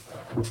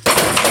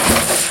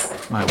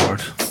My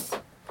word.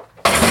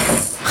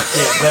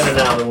 Yeah, better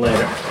now than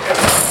later.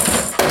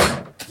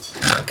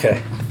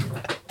 Okay.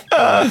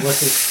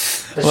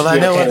 Well, I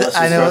know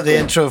what the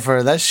intro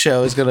for this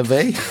show is going to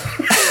be.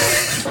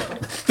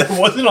 That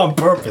wasn't on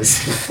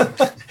purpose.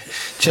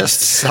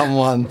 Just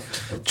someone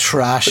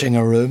trashing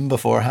a room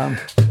beforehand.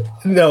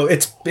 No,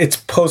 it's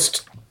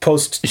post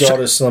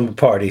daughter slumber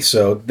party,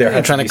 so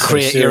they're trying to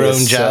create your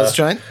own jazz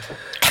joint.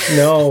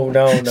 No.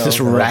 Just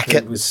rack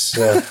it. It was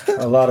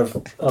a lot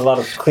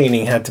of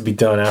cleaning had to be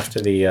done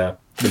after the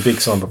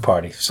big slumber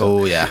party.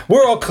 So yeah,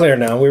 we're all clear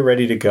now. We're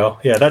ready to go.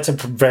 Yeah, that's a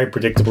very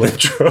predictable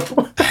intro.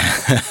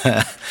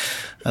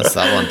 That's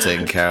that one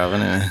taken care of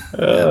anyway.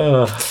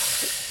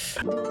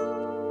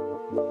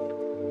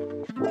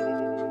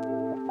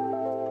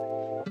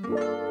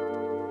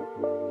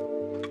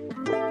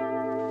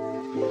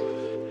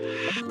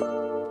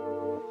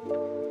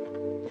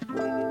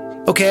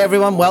 Okay,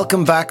 everyone,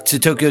 welcome back to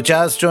Tokyo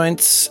Jazz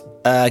Joints.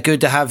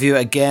 Good to have you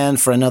again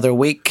for another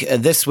week.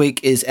 This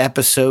week is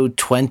episode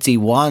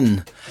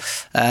 21.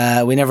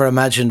 We never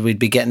imagined we'd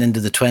be getting into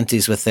the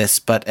 20s with this,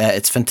 but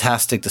it's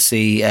fantastic to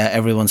see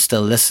everyone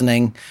still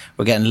listening.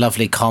 We're getting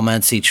lovely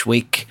comments each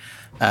week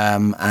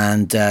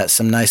and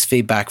some nice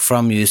feedback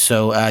from you.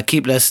 So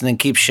keep listening,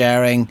 keep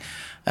sharing.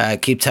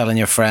 Keep telling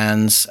your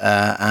friends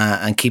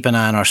and keep an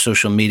eye on our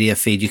social media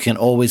feed. You can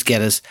always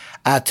get us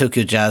at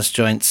Tokyo Jazz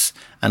Joints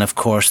and, of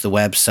course, the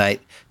website,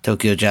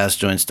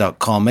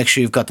 tokyojazzjoints.com. Make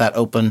sure you've got that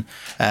open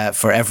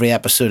for every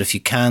episode if you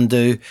can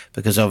do,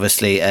 because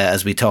obviously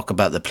as we talk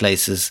about the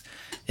places,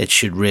 it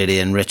should really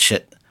enrich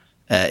it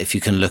if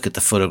you can look at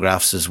the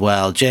photographs as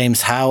well.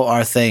 James, how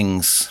are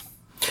things?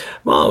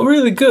 Well,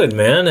 really good,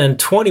 man. And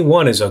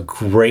 21 is a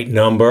great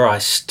number. I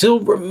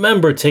still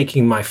remember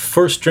taking my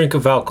first drink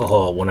of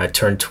alcohol when I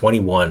turned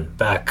 21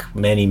 back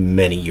many,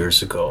 many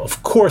years ago.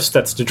 Of course,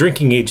 that's the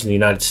drinking age in the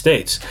United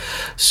States.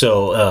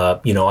 So,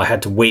 I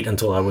had to wait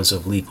until I was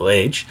of legal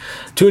age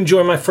to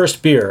enjoy my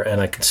first beer, and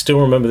I can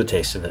still remember the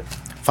taste of it.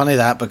 Funny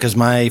that, because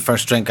my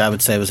first drink, I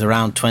would say, was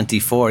around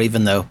 24,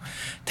 even though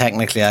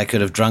technically I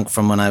could have drunk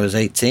from when I was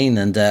 18.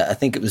 And I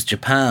think it was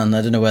Japan.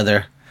 I don't know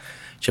whether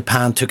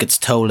Japan took its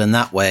toll in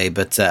that way,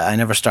 but I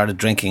never started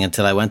drinking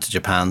until I went to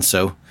Japan,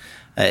 so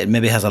it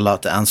maybe has a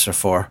lot to answer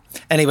for.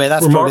 Anyway,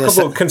 that's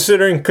remarkable,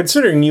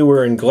 considering you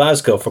were in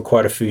Glasgow for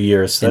quite a few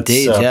years. That's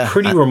a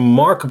pretty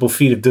remarkable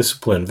feat of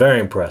discipline. Very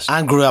impressed.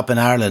 And grew up in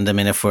Ireland. I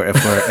mean, if we're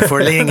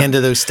leaning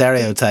into those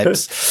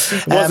stereotypes,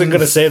 wasn't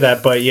going to say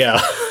that, but yeah.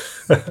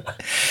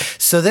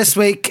 So this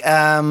week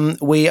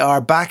we are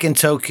back in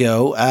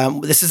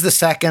Tokyo. This is the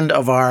second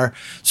of our,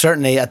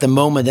 certainly at the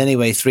moment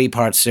anyway,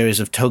 3-part series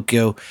of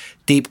Tokyo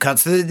deep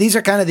cuts. These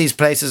are kind of these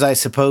places, I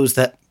suppose,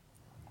 that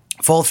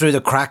fall through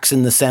the cracks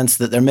in the sense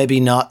that they're maybe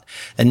not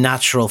a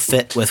natural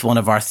fit with one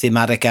of our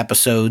thematic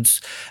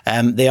episodes.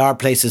 They are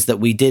places that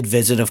we did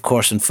visit, of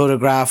course, and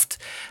photographed.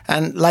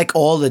 And like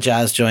all the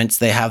jazz joints,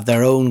 they have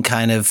their own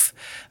kind of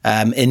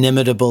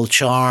inimitable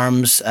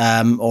charms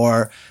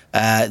or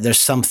there's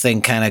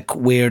something kind of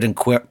weird and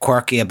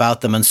quirky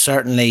about them. And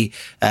certainly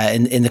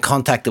in the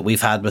contact that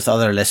we've had with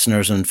other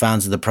listeners and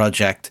fans of the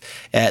project,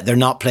 they're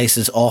not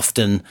places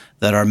often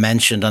that are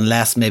mentioned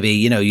unless maybe,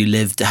 you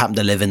happen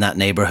to live in that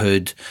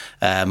neighborhood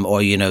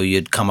or,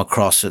 you'd come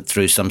across it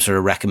through some sort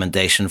of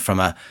recommendation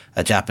from a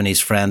Japanese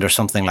friend or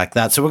something like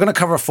that. So we're going to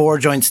cover 4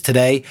 joints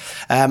today.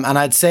 And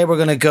I'd say we're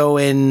going to go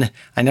in,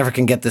 I never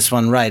can get this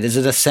one right. Is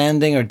it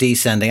ascending or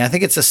descending? I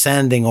think it's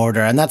ascending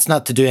order. And that's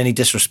not to do any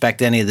disrespect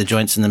to any of the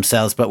joints in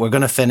themselves, but we're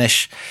going to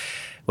finish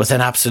with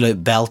an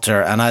absolute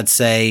belter. And I'd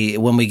say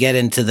when we get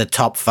into the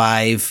top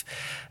 5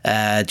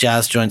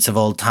 jazz joints of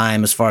all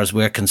time, as far as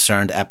we're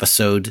concerned,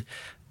 episode,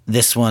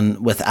 this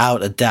one,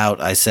 without a doubt,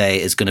 I say,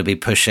 is going to be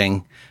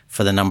pushing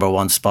for the number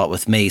 1 spot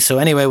with me. So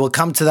anyway, we'll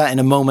come to that in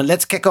a moment.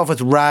 Let's kick off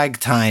with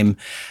Ragtime.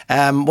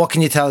 What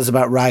can you tell us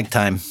about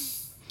Ragtime?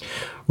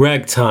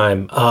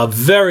 Ragtime, a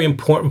very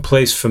important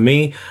place for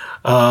me.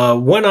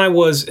 When I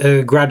was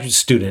a graduate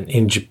student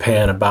in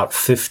Japan about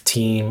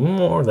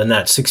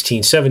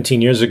 16,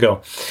 17 years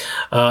ago,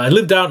 I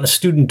lived out in a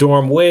student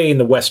dorm way in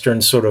the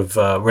western sort of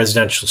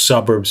residential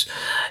suburbs.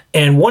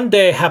 And one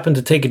day I happened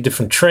to take a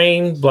different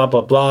train, blah,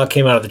 blah, blah,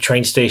 came out of the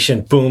train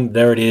station, boom,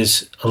 there it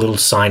is, a little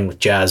sign with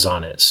jazz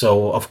on it.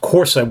 So, of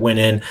course, I went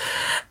in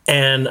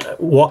and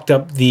walked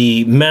up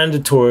the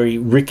mandatory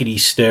rickety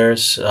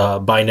stairs.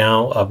 By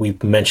now,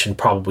 we've mentioned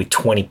probably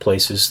 20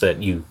 places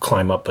that you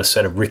climb up a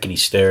set of rickety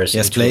stairs.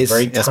 Yes, please.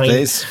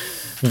 Please.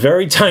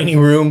 Very tiny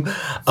room.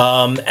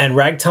 And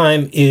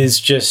Ragtime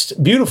is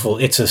just beautiful.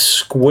 It's a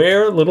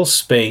square little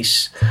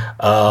space,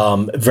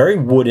 very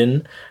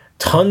wooden.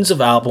 Tons of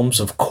albums,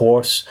 of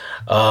course,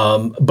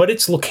 but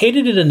it's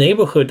located in a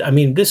neighborhood. I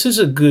mean, this is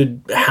a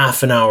good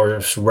half an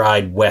hour's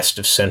ride west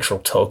of central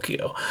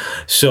Tokyo.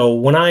 So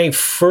when I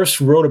first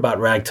wrote about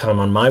Ragtime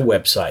on my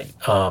website,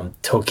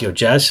 Tokyo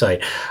Jazz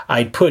Site,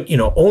 I put,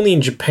 only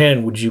in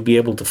Japan would you be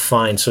able to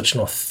find such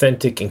an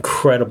authentic,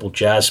 incredible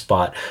jazz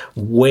spot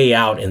way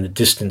out in the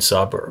distant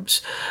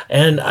suburbs.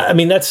 And I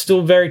mean, that's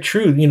still very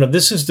true.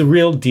 This is the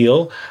real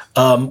deal.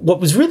 What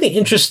was really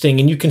interesting,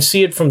 and you can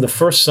see it from the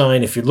first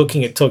sign, if you're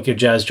looking at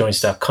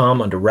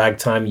TokyoJazzJoints.com under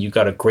Ragtime, you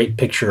got a great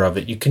picture of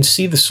it. You can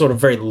see the sort of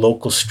very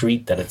local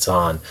street that it's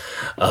on.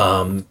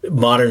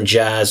 Modern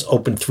Jazz,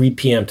 open 3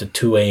 p.m. to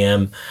 2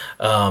 a.m.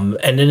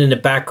 And then in the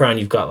background,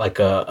 you've got like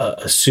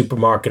a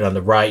supermarket on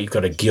the right. You've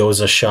got a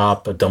gyoza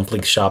shop, a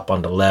dumpling shop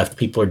on the left.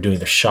 People are doing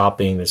their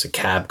shopping. There's a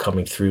cab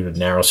coming through the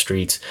narrow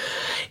streets.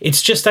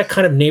 It's just that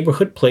kind of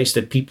neighborhood place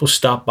that people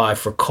stop by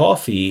for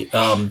coffee.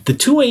 The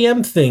 2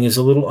 a.m. thing is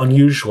a little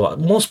unusual.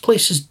 Most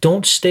places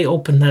don't stay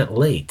open that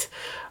late.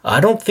 I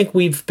don't think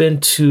we've been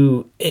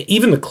to,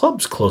 even the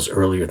clubs close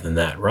earlier than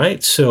that,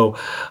 right? So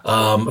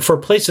for a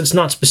place that's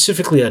not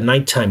specifically a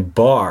nighttime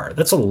bar,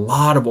 that's a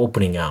lot of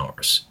opening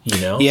hours, you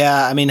know?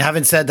 Yeah, I mean,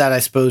 having said that, I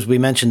suppose we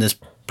mentioned this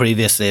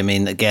previously. I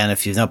mean, again,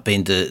 if you've not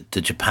been to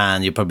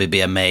Japan, you'll probably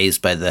be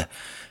amazed by the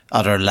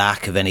utter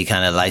lack of any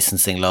kind of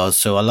licensing laws.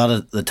 So a lot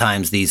of the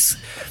times these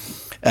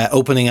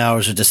opening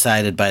hours are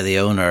decided by the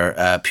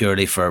owner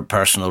purely for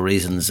personal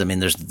reasons. I mean,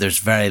 there's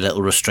very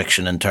little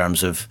restriction in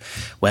terms of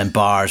when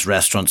bars,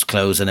 restaurants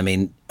close. And I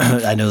mean,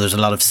 I know there's a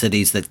lot of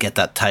cities that get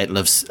that title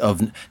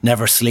of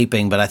never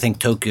sleeping, but I think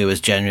Tokyo is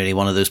generally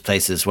one of those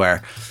places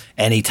where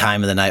any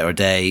time of the night or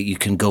day you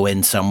can go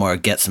in somewhere,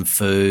 get some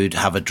food,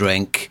 have a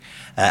drink,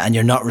 and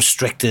you're not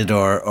restricted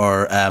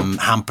or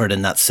hampered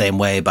in that same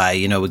way by,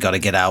 you know, we got to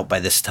get out by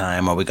this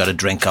time or we got to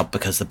drink up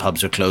because the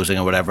pubs are closing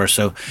or whatever.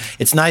 So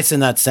it's nice in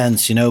that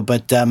sense, you know,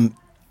 but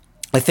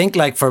I think,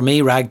 like, for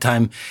me,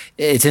 Ragtime,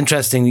 it's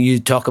interesting you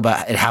talk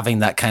about it having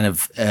that kind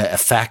of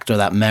effect or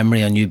that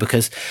memory on you,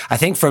 because I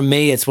think for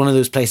me, it's one of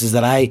those places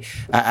that I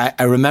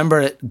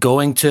remember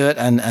going to it,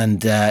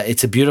 and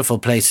it's a beautiful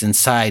place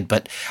inside,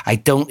 but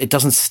it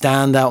doesn't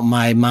stand out in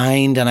my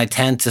mind, and I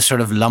tend to sort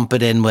of lump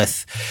it in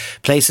with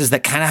places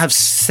that kind of have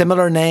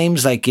similar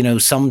names, like, you know,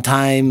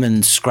 Sometime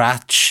and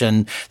Scratch,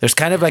 and there's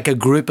kind of like a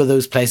group of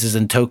those places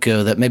in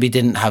Tokyo that maybe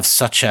didn't have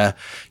such a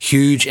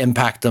huge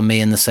impact on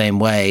me in the same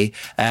way.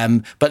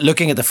 But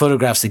looking at the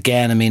photographs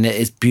again, I mean, it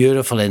is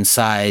beautiful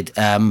inside,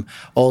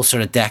 all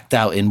sort of decked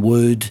out in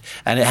wood,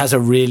 and it has a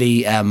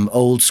really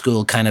old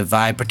school kind of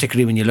vibe,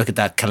 particularly when you look at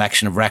that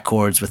collection of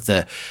records with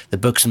the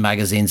books and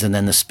magazines and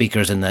then the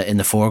speakers in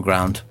the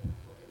foreground.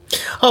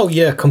 Oh,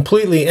 yeah,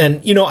 completely.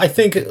 And, you know, I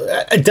think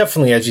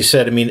definitely, as you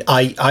said, I mean,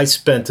 I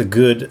spent a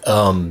good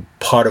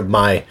part of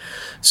my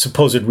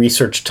supposed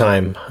research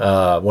time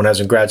when I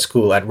was in grad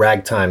school at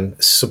Ragtime,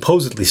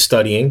 supposedly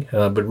studying,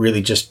 but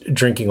really just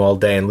drinking all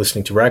day and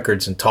listening to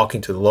records and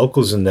talking to the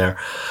locals in there.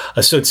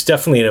 So it's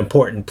definitely an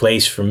important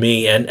place for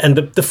me. And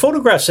the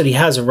photographs that he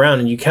has around,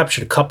 and you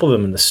captured a couple of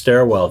them in the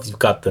stairwell. You've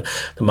got the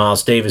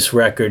Miles Davis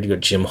record, you've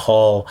got Jim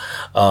Hall.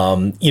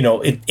 You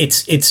know,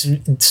 it's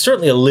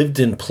certainly a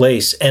lived-in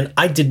place. And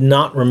I did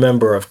not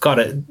remember, I've got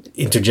to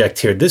interject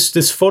here,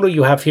 this photo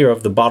you have here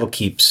of the Bottle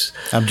Keeps.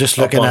 I'm just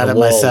looking at it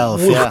myself,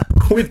 yeah.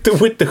 With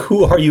the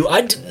Who Are You?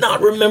 I did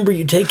not remember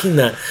you taking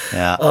that.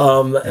 Yeah.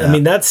 I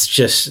mean, that's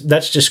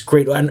just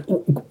great, and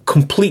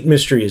complete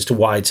mystery as to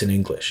why it's in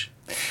English.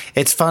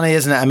 It's funny,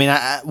 isn't it? I mean,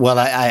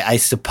 I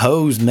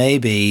suppose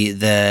maybe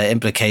the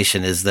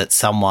implication is that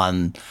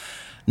someone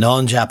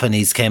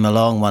non-Japanese came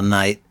along one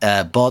night,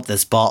 bought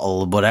this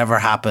bottle. Whatever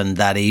happened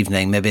that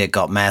evening, maybe it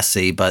got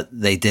messy, but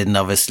they didn't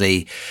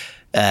obviously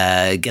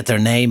get their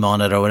name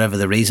on it or whatever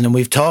the reason. And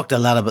we've talked a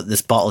lot about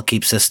this bottle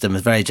keep system.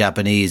 It's very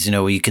Japanese, you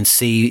know, where you can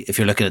see, if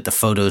you're looking at the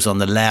photos on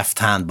the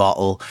left-hand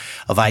bottle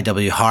of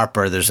I.W.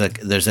 Harper, there's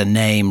a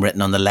name written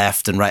on the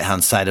left and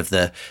right-hand side of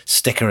the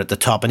sticker at the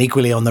top. And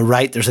equally on the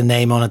right, there's a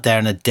name on it there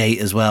and a date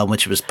as well, in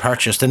which it was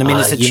purchased. And I mean,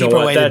 it's a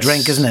cheaper way to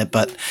drink, isn't it?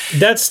 But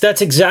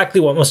that's exactly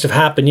what must have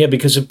happened, yeah,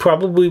 because it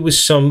probably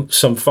was some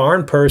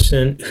foreign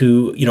person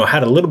who, you know,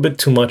 had a little bit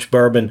too much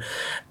bourbon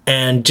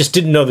and just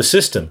didn't know the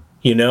system.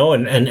 You know,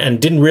 and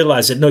didn't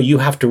realize that, no, you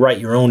have to write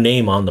your own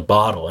name on the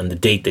bottle and the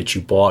date that you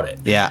bought it.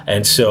 Yeah.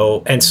 And so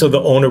the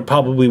owner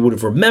probably would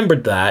have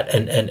remembered that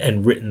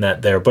and written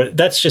that there. But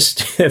that's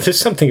just, there's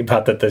something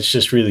about that that's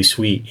just really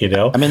sweet, you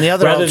know? I mean, the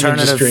other rather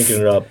alternative, than just drinking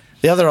it up.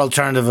 The other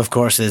alternative, of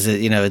course, is,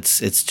 you know,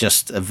 it's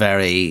just a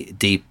very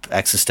deep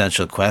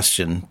existential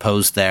question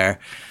posed there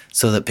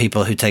so that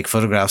people who take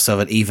photographs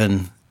of it,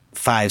 even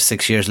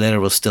 5-6 years later,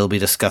 will still be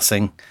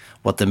discussing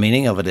what the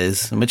meaning of it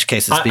is, in which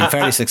case it's been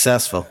fairly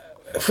successful.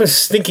 I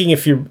was thinking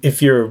if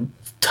you're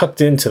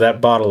tucked into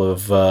that bottle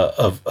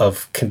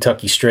of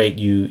Kentucky Straight,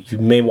 you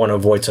may want to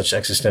avoid such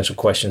existential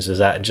questions as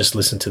that and just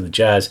listen to the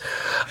jazz.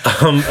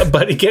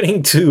 But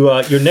getting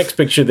to your next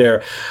picture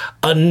there,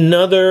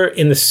 another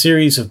in the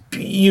series of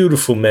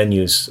beautiful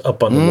menus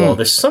up on the wall.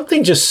 There's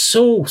something just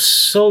so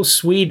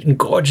sweet and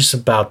gorgeous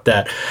about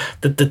that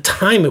the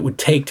time it would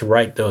take to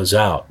write those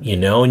out, you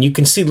know, and you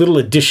can see little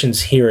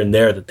additions here and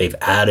there that they've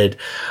added,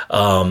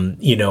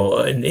 you know,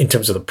 in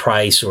terms of the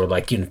price or,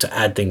 like, you know, to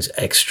add things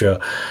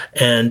extra.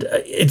 And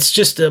it's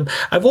just,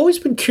 I've always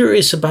been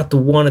curious about the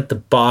one at the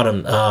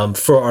bottom.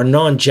 For our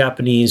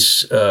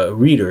non-Japanese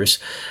readers,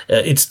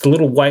 it's the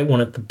little white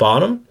one at the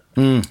bottom.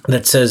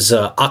 that says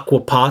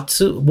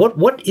Aquapazzu.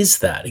 What is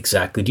that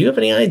exactly? Do you have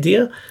any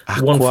idea?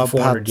 One for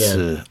 400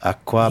 yen.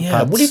 Aquapazzu.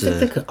 Yeah, what do you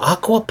think?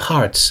 Aqua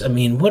parts. I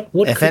mean, what?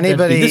 If could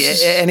anybody, that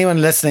be?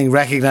 anyone listening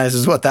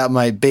recognizes what that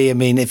might be, I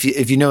mean, if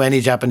you know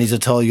any Japanese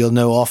at all, you'll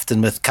know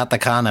often with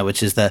katakana,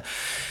 which is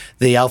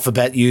the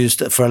alphabet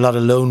used for a lot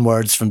of loan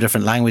words from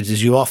different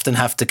languages, you often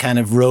have to kind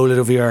of roll it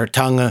over your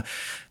tongue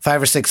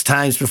 5 or 6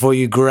 times before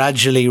you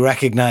gradually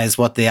recognize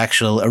what the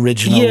actual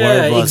original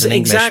word was in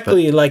English.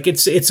 Exactly. Like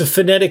it's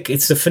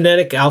the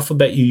phonetic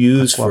alphabet you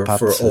use for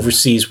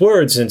overseas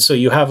words. And so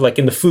you have, like,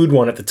 in the food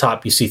one at the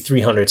top, you see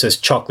 300, it says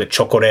chocolate,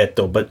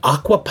 chocoretto, but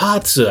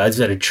aquapazzu, is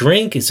that a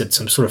drink? Is it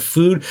some sort of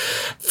food?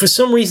 For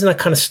some reason, that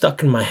kind of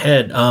stuck in my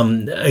head.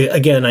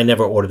 Again, I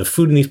never order the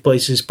food in these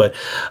places, but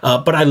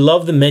I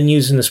love the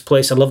menus in this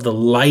place. I love the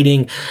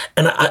lighting,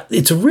 and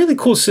it's a really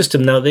cool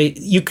system. Now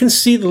you can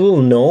see the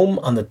little gnome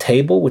on the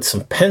table with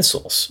some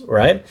pencils,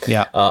 right?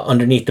 Yeah.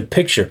 Underneath the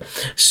picture.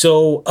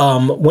 So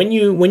when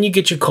you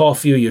get your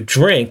coffee or your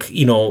drink,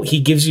 he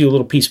gives you a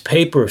little piece of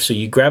paper. So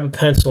you grab a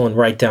pencil and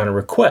write down a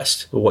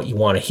request of what you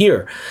want to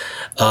hear.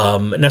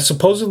 Now,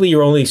 supposedly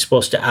you're only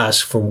supposed to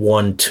ask for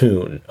one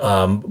tune.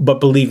 But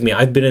believe me,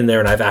 I've been in there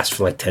and I've asked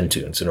for like 10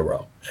 tunes in a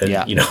row. And,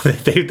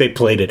 they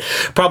played it,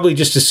 probably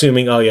just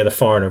assuming, oh yeah, the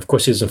foreigner. Of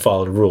course, he doesn't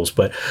follow the rules,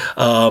 but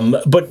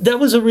that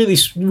was a really,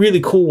 really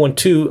cool one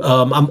too.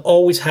 I'm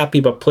always happy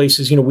about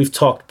places. We've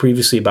talked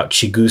previously about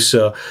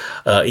Chigusa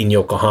in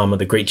Yokohama,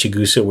 the Great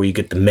Chigusa, where you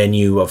get the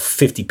menu of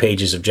 50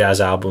 pages of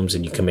jazz albums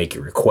and you can make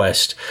your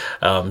request.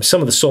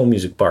 Some of the soul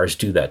music bars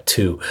do that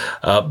too,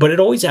 but it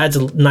always adds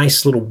a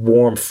nice little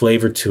warm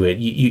flavor to it.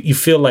 You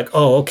feel like,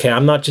 oh, okay,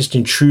 I'm not just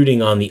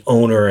intruding on the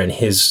owner and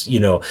his,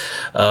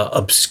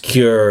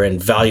 obscure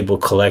and valuable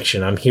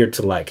collection. I'm here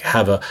to like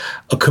have a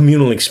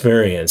communal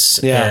experience.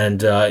 Yeah.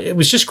 And it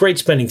was just great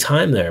spending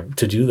time there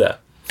to do that.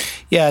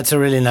 Yeah, it's a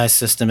really nice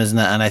system, isn't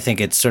it? And I think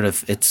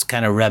it's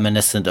kind of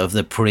reminiscent of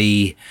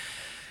the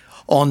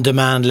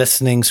on-demand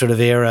listening sort of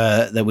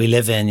era that we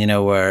live in,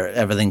 where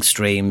everything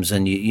streams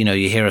and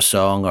you hear a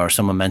song or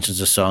someone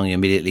mentions a song, you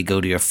immediately go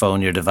to your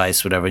phone, your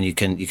device, whatever, and you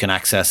can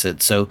access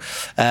it. So,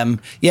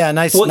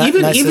 nice. Well, nice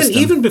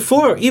even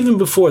before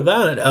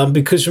that,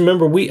 because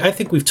remember, I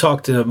think we've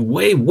talked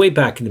way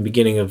back in the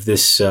beginning of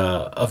this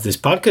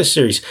podcast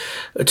series,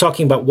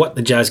 talking about what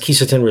the jazz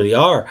kisaten really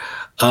are.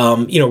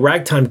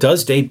 Ragtime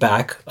does date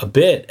back a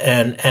bit,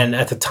 and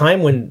at the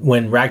time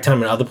when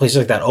Ragtime and other places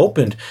like that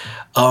opened,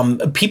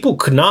 people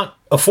could not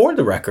afford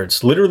the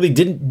records, literally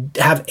didn't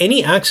have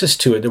any access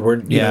to it. There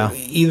were,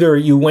 either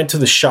you went to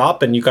the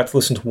shop and you got to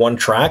listen to one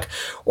track,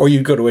 or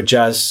you'd go to a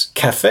jazz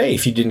cafe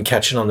if you didn't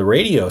catch it on the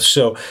radio.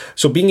 So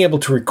being able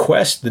to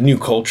request the new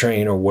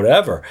Coltrane or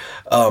whatever,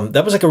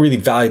 that was like a really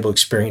valuable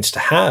experience to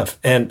have.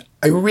 And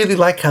I really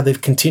like how they've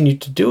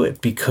continued to do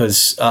it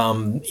because,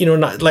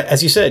 not like,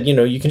 as you said,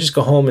 you can just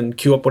go home and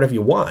queue up whatever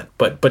you want,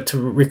 but to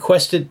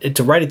request it,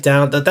 to write it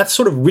down, that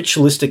sort of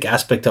ritualistic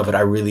aspect of it,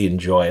 I really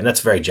enjoy. And that's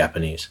very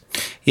Japanese.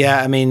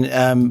 Yeah. I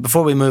mean,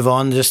 before we move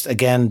on, just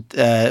again,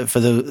 for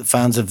the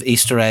fans of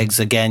Easter eggs,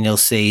 again, you'll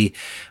see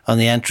on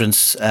the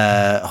entrance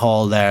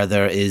hall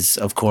there is,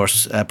 of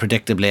course,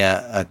 predictably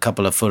a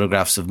couple of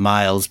photographs of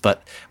Miles,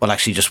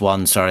 actually just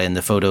one, sorry, in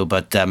the photo,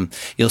 but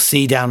you'll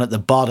see down at the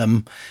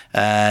bottom,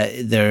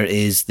 there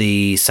is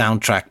the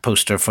soundtrack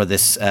poster for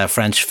this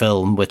French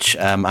film, which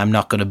I'm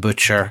not going to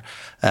butcher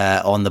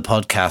on the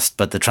podcast,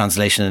 but the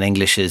translation in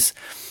English is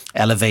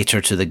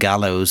Elevator to the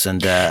Gallows,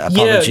 and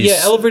apologies.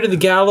 Yeah, Elevator to the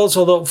Gallows,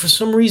 although for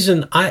some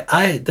reason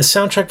the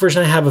soundtrack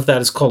version I have of that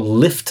is called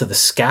Lift to the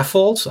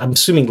Scaffolds. I'm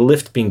assuming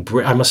Lift being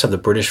I must have the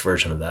British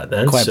version of that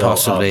then. Quite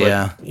possibly,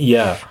 yeah.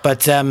 Yeah.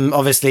 But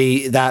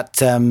obviously that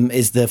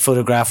is the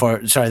photograph,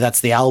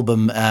 that's the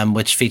album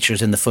which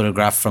features in the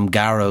photograph from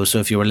Garo. So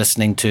if you were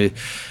listening to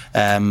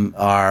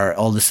our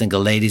All the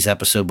Single Ladies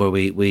episode where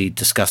we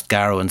discussed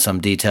Garo in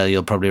some detail,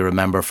 you'll probably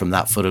remember from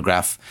that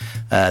photograph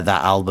that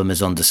album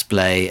is on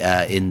display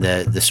in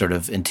the sort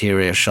of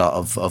interior shot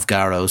of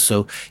Garo.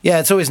 So yeah,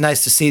 it's always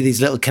nice to see these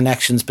little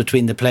connections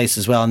between the place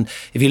as well. And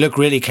if you look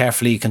really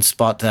carefully, you can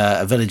spot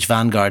a Village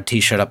Vanguard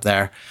t-shirt up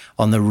there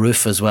on the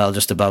roof as well,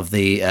 just above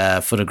the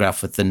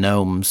photograph with the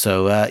gnome.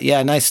 So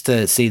nice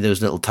to see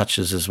those little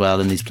touches as well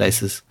in these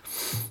places.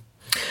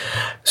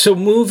 So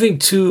moving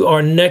to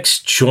our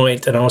next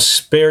joint, and I'll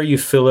spare you,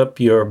 Philip,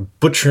 your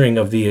butchering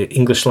of the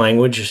English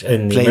language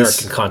in the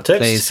American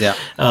context. Please, yeah.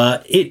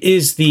 It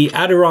is the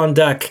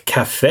Adirondack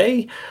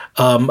Cafe.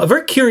 A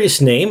very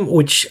curious name,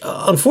 which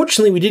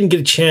unfortunately we didn't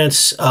get a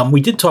chance. We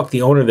did talk to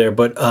the owner there,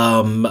 but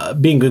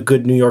being a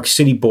good New York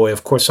City boy,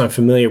 of course, I'm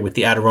familiar with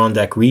the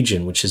Adirondack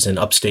region, which is in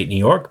upstate New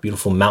York,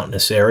 beautiful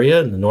mountainous area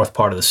in the north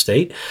part of the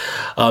state.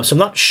 So I'm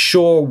not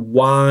sure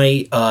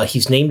why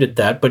he's named it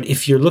that, but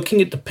if you're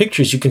looking at the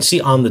pictures, you can see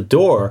on the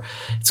door,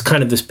 it's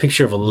kind of this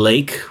picture of a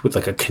lake with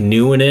like a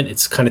canoe in it.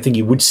 It's the kind of thing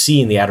you would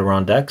see in the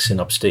Adirondacks in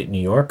upstate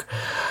New York.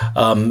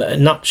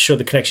 Not sure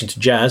the connection to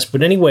jazz,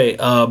 but anyway,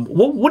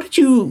 what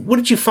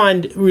did you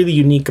find really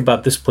unique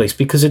about this place?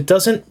 Because it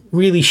doesn't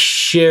really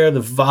share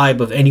the vibe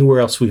of anywhere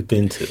else we've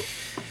been to.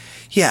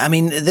 Yeah, I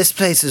mean, this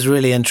place is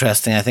really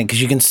interesting, I think,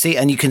 because you can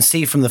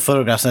see from the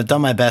photographs, and I've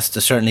done my best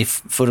to certainly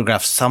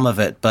photograph some of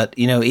it, but,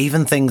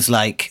 even things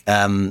like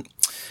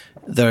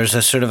there's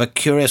a sort of a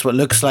curious, what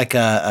looks like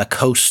a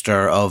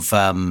coaster of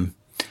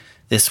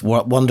this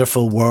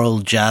wonderful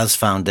World Jazz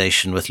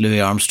Foundation with Louis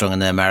Armstrong and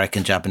the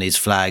American-Japanese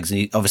flags.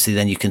 And obviously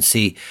then you can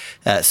see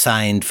a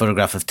signed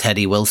photograph of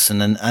Teddy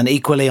Wilson. And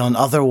equally on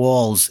other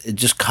walls,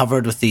 just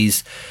covered with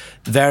these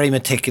very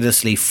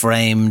meticulously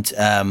framed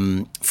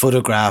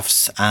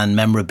photographs and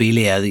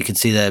memorabilia. You can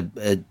see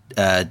the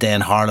Day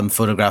in Harlem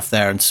photograph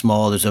there in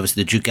small. There's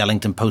obviously the Duke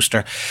Ellington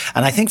poster.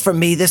 And I think for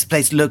me, this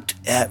place looked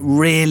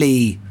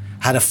really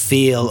had a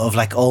feel of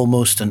like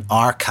almost an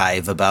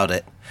archive about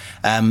it.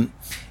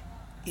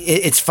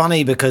 It's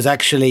funny because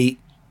actually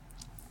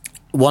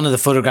one of the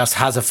photographs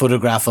has a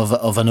photograph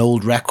of an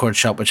old record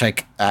shop, which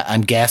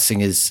I'm guessing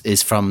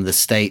is from the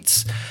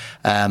States.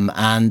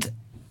 And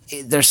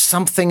there's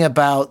something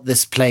about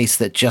this place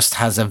that just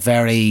has a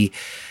very,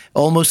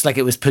 almost like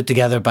it was put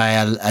together by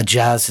a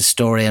jazz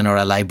historian or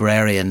a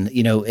librarian.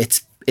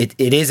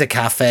 It is a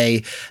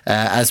cafe.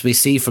 As we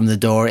see from the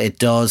door, it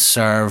does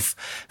serve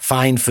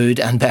fine food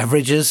and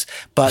beverages.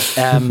 But,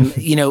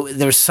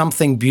 there's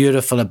something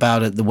beautiful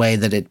about it, the way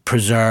that it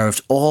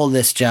preserved all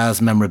this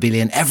jazz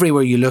memorabilia. And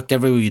everywhere you looked,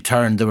 everywhere you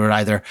turned, there were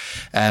either,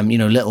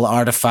 little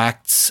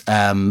artifacts,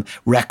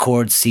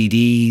 records,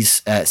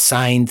 CDs,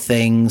 signed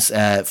things,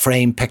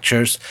 framed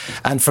pictures.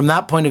 And from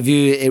that point of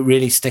view, it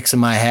really sticks in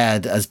my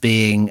head as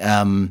being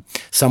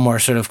somewhere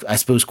sort of, I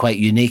suppose, quite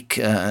unique,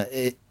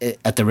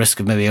 at the risk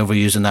of maybe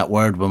overusing that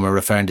word when we're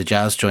referring to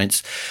jazz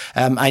joints.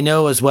 I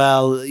know as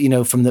well,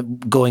 from the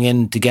going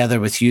in together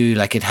with you,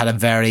 like it had a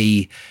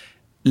very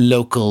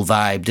local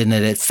vibe, didn't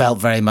it? It felt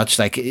very much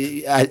like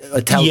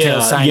a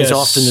telltale sign is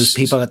often those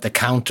people at the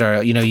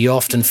counter. You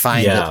often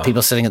find that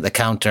people sitting at the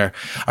counter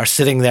are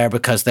sitting there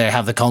because they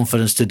have the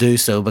confidence to do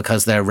so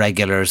because they're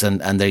regulars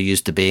and they're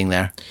used to being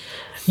there.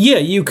 Yeah,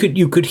 you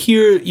could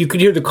hear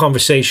the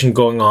conversation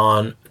going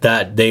on,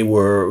 that they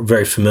were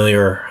very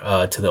familiar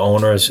to the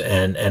owners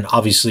and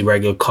obviously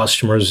regular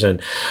customers.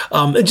 And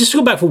just to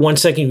go back for 1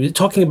 second, you're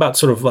talking about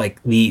sort of like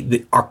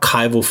the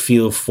archival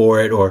feel for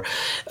it, or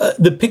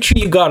the picture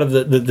you got of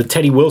the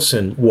Teddy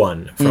Wilson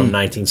one from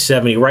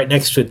 1970, right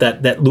next to it,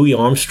 that Louis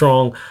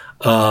Armstrong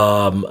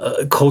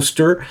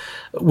coaster,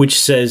 which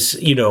says,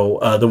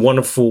 the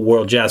wonderful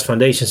World Jazz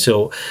Foundation.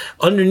 So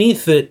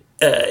underneath it,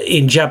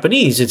 in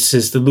Japanese, it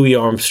says the Louis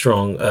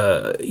Armstrong,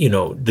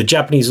 the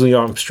Japanese Louis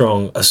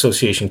Armstrong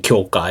Association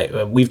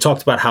Kyokai. We've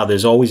talked about how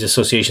there's always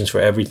associations for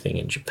everything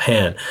in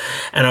Japan.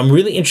 And I'm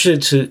really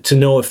interested to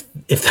know if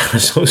that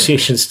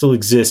association still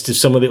exists, if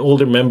some of the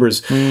older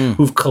members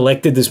who've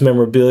collected this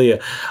memorabilia,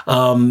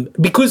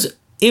 because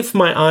if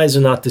my eyes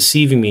are not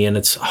deceiving me, and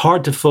it's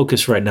hard to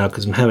focus right now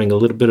because I'm having a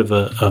little bit of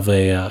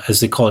a as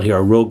they call it here,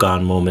 a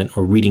Rogan moment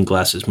or reading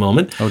glasses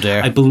moment. Oh,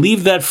 dear. I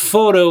believe that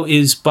photo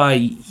is by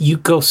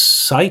Yuko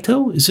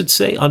Saito, is it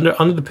say? Under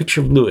the picture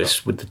of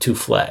Louis with the two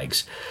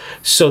flags.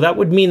 So that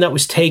would mean that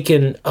was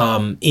taken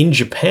in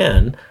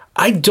Japan.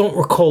 I don't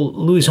recall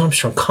Louis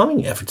Armstrong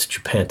coming ever to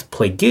Japan to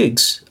play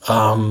gigs.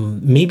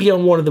 Maybe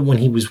on one of when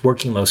he was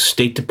working those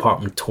State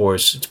Department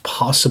tours, it's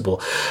possible.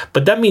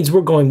 But that means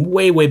we're going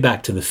way, way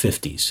back to the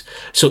 50s.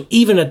 So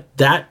even at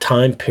that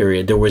time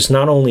period, there was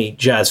not only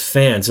jazz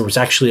fans, there was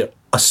actually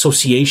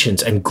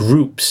associations and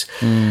groups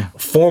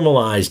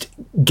formalized,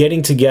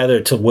 getting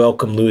together to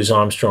welcome Louis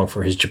Armstrong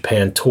for his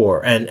Japan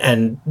tour.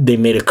 And they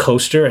made a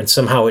coaster, and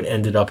somehow it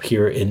ended up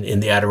here in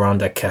the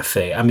Adirondack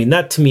Cafe. I mean,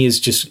 that to me is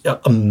just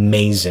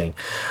amazing.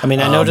 I mean,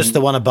 I noticed the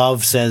one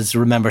above says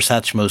Remember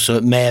Satchmo, so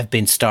it may have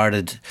been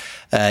started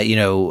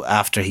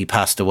after he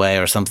passed away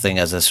or something,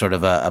 as a sort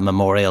of a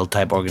memorial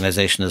type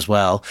organization as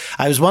well.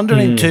 I was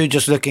wondering too,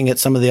 just looking at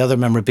some of the other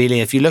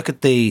memorabilia, if you look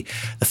at the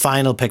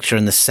final picture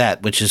in the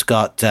set, which has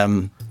got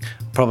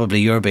probably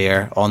your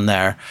beer on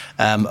there,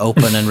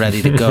 open and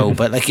ready to go.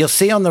 But like you'll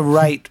see on the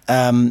right,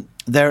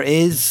 there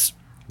is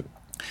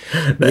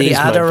the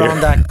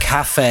Adirondack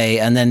Cafe,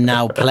 and then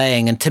Now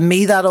Playing. And to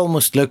me, that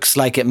almost looks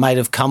like it might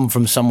have come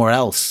from somewhere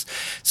else.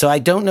 So I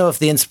don't know if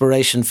the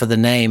inspiration for the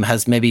name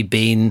has maybe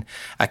been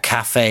a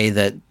cafe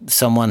that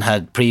someone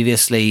had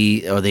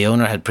previously, or the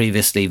owner had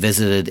previously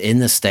visited in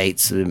the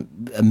States,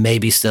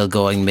 maybe still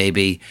going,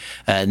 maybe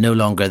no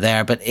longer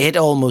there. But it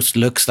almost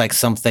looks like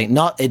something,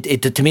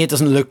 to me, it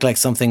doesn't look like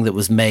something that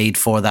was made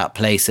for that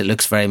place. It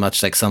looks very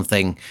much like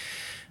something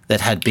that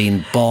had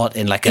been bought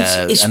in like an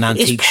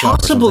antique shop.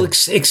 It's possible,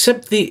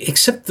 except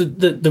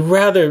the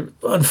rather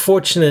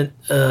unfortunate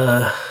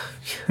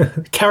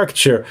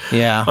caricature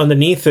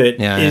underneath it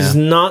is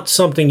not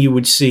something you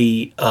would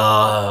see,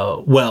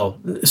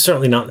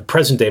 certainly not in the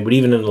present day, but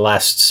even in the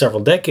last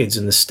several decades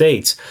in the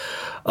States.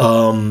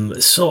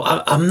 So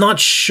I'm not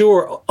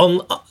sure.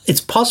 It's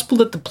possible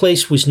that the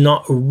place was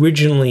not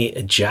originally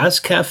a jazz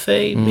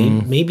cafe,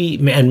 maybe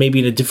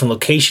in a different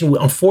location.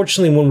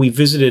 Unfortunately, when we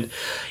visited,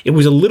 it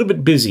was a little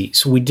bit busy,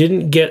 so we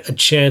didn't get a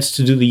chance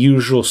to do the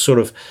usual sort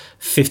of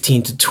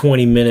 15 to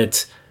 20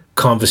 minute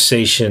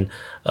conversation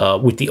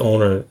with the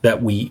owner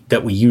that we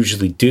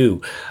usually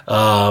do.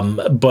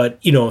 But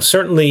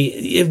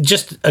certainly,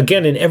 just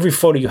again, in every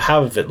photo you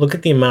have of it, look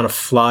at the amount of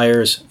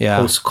flyers,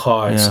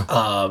 postcards,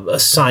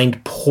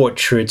 signed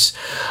portraits,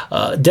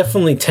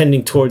 definitely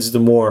tending towards the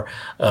more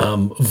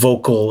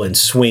vocal and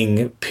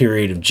swing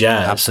period of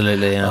jazz.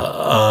 Absolutely,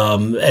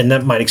 and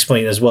that might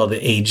explain as well the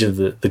age of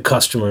the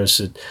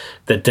customers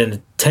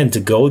that tend to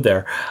go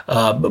there.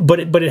 But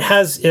it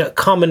has a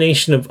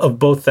combination of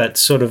both that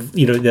sort of,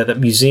 that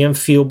museum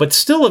feel, but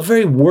still a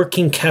very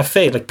working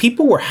cafe. Like,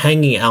 people were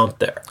hanging out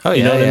there. Oh,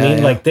 you know what I mean?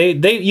 Yeah. Like, they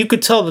you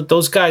could tell that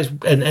those guys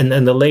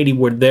and the lady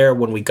were there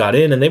when we got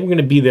in, and they were going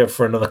to be there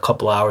for another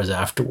couple hours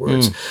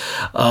afterwards.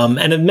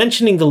 And I'm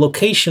mentioning the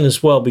location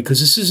as well, because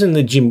this is in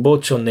the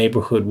Jimbocho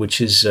neighborhood, which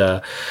is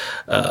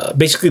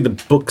basically the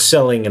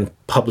book-selling and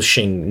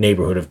publishing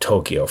neighborhood of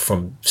Tokyo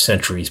from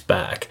centuries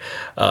back.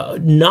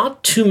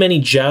 Not too many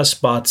jazz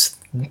spots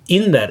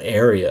in that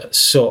area.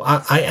 So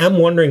I am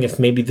wondering if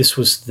maybe this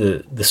was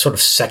the sort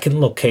of second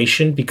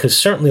location, because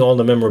certainly all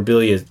the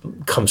memorabilia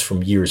comes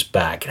from years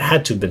back. It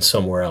had to have been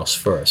somewhere else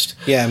first.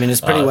 Yeah, I mean, it's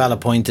pretty well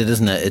appointed,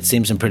 isn't it? It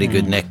seems in pretty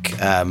good nick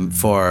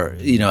for,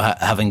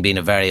 having been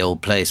a very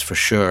old place, for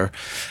sure.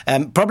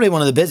 Probably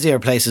one of the busier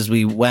places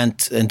we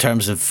went in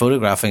terms of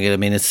photographing it. I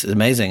mean, it's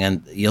amazing.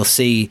 And you'll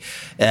see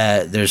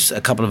there's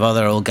a couple of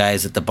other old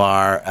guys at the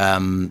bar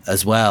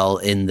as well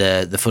in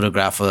the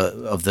photograph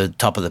of the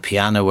top of the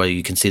piano, where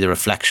you can see the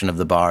reflection of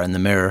the bar in the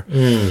mirror.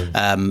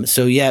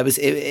 So yeah,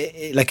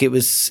 it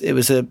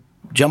was a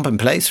jumping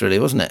place, really,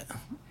 wasn't it?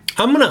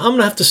 I'm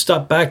gonna have to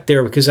stop back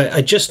there, because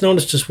I just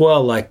noticed as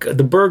well, like,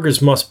 the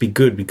burgers must be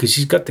good, because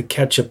he's got the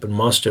ketchup and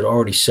mustard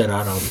already set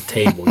out on the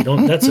table.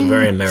 That's a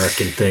very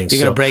American thing. You're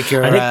gonna break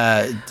your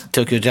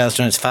Tokyo Jazz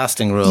Joint's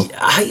fasting rule.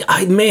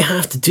 I may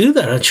have to do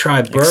that. I'll try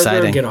a burger,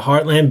 Exciting. Get a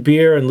Heartland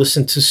beer, and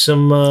listen to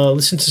some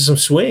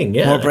swing.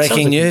 Yeah, more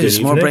breaking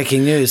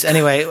news.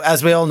 Anyway,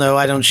 as we all know,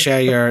 I don't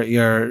share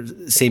your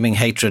seeming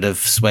hatred of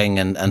swing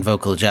and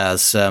vocal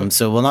jazz.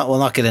 So we'll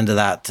not get into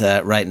that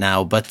right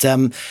now. But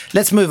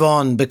let's move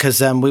on, because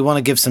we want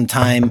to give some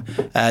time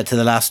to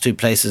the last two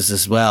places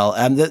as well.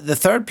 The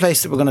third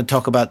place that we're going to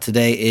talk about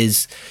today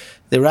is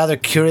the rather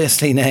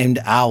curiously named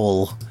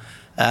Owl.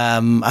 I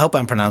hope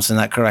I'm pronouncing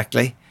that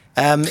correctly.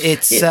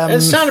 It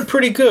sounded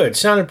pretty good.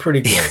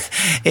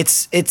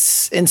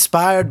 It's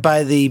inspired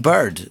by the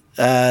bird,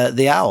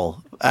 the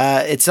owl.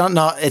 It's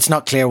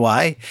not clear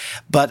why,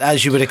 but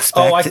as you would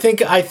expect. Oh, I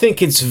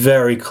think it's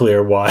very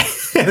clear why.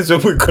 That's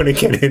what we're going to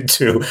get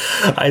into.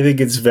 I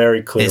think it's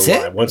very clear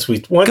why. Once we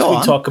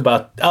talk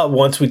about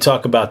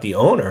the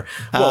owner.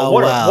 Well,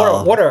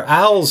 what are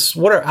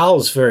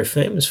owls very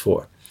famous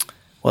for?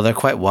 Well, they're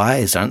quite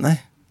wise, aren't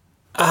they?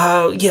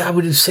 Yeah, I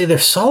would say they're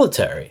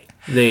solitary.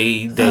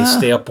 They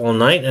stay up all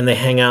night and they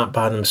hang out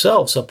by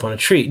themselves up on a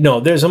tree. No,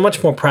 there's a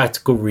much more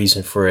practical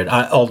reason for it.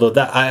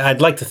 I'd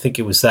like to think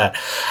it was that.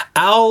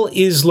 Owl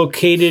is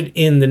located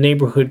in the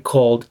neighborhood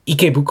called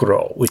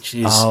Ikebukuro, which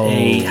is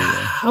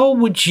how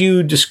would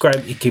you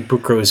describe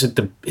Ikebukuro? Is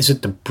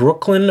it the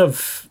Brooklyn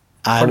of?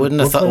 I wouldn't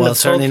have thought. Well,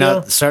 certainly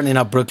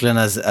not Brooklyn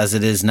as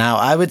it is now.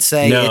 I would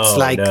say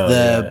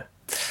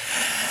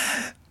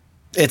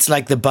it's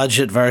like the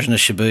budget version of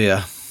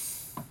Shibuya.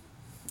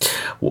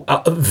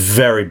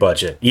 Very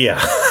budget, yeah.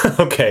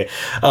 Okay.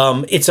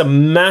 It's a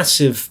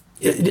massive,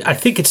 I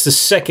think it's the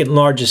second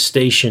largest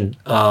station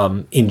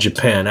in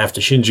Japan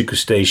after Shinjuku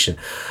Station.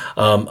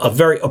 A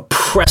very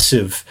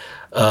oppressive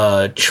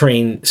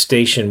train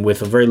station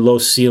with a very low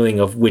ceiling,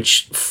 of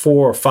which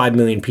 4 or 5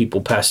 million people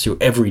pass through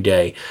every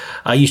day.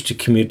 I used to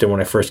commute there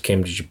when I first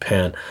came to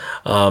Japan.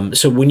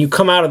 So when you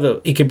come out of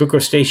the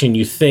Ikebukuro station,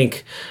 you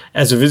think,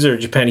 as a visitor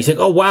to Japan, you think,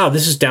 oh, wow,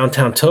 this is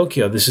downtown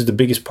Tokyo. This is the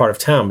biggest part of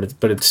town,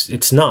 but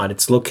it's not.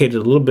 It's located a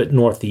little bit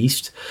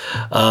northeast.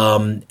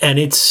 And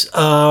it's,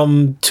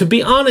 to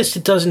be honest,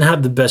 it doesn't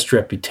have the best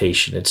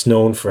reputation. It's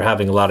known for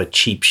having a lot of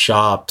cheap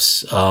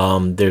shops.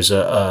 There's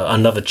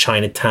another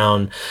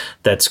Chinatown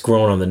that's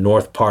grown on the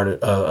north part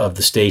of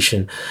the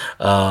station.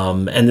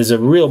 And there's a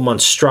real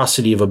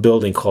monstrosity of a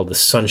building called the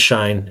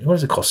Sunshine. What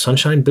is it called?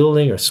 Sunshine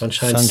Building or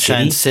Sunshine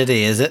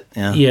City, is it?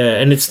 Yeah. Yeah,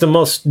 and it's the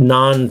most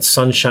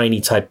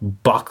non-sunshiny type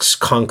box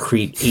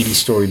concrete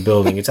 80-story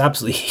building. It's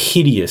absolutely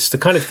hideous. The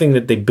kind of thing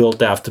that they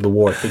built after the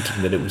war,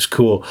 thinking that it was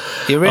cool.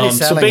 You're really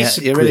selling it.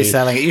 You're really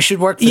selling it. You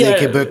should work for the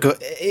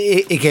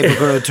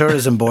Ikebukuro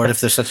Tourism Board if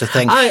there's such a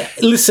thing. I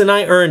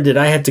earned it.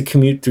 I had to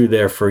commute through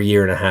there for a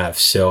year and a half,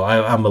 so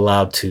I'm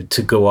allowed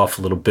to go off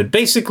a little bit.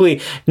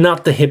 Basically,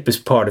 not the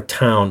hippest part of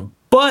town,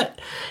 but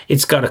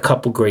it's got a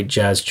couple great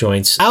jazz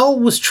joints. Owl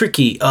was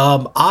tricky.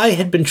 I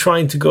had been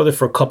trying to go there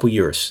for a couple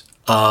years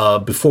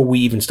before we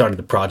even started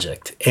the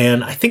project.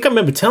 And I think I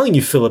remember telling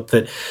you, Philip,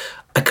 that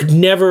I could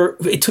never,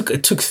 it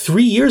took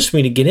 3 years for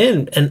me to get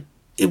in, and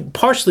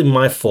partially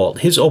my fault.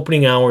 His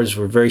opening hours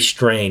were very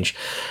strange,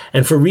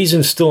 and for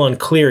reasons still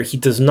unclear, he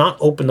does not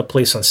open the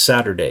place on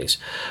Saturdays.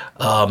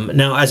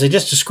 Now, as I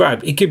just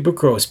described,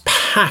 Ikebukuro is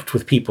packed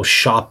with people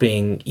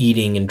shopping,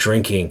 eating, and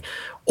drinking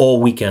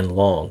all weekend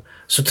long.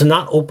 So to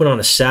not open on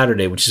a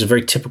Saturday, which is a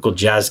very typical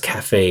jazz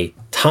cafe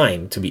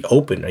time to be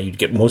open, or you'd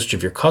get most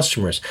of your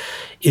customers,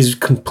 is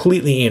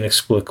completely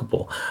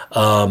inexplicable.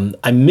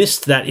 I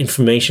missed that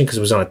information because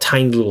it was on a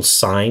tiny little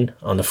sign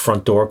on the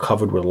front door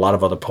covered with a lot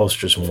of other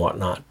posters and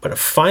whatnot. But I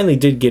finally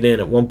did get in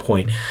at one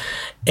point.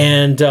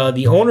 And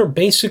the owner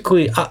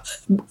basically,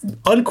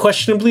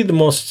 unquestionably, the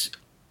most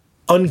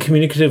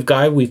uncommunicative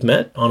guy we've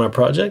met on our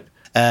project.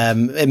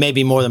 It may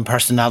be more than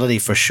personality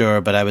for sure,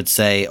 but I would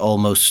say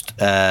almost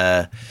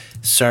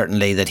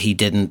certainly that he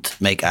didn't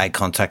make eye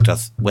contact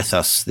with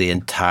us the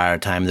entire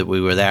time that we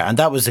were there. And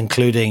that was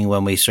including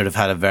when we sort of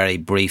had a very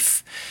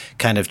brief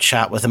kind of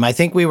chat with him. I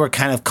think we were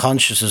kind of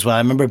conscious as well. I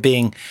remember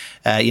being,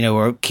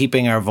 we're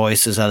keeping our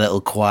voices a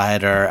little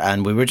quieter,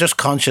 and we were just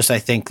conscious, I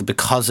think,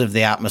 because of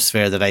the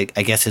atmosphere that I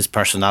guess his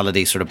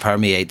personality sort of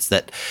permeates,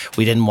 that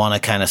we didn't want to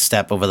kind of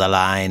step over the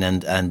line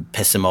and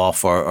piss him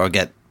off or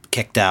get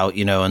kicked out,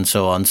 and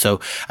so on.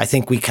 So I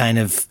think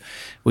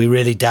we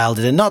really dialed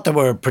it in. Not that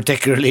we're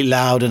particularly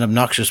loud and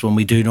obnoxious when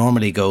we do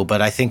normally go,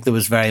 but I think there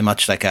was very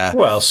much like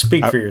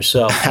speak for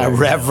yourself. A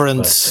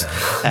reverence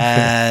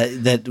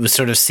that was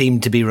sort of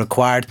seemed to be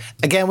required.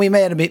 Again, we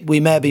may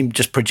have been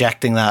just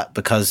projecting that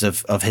because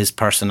of his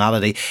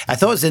personality. I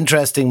thought it was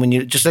interesting when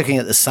you just looking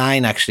at the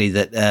sign actually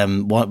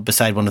that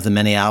beside one of the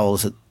many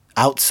owls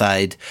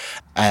outside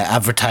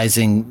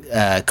advertising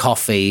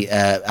coffee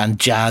and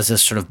jazz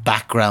as sort of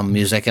background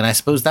music, and I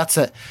suppose that's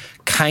a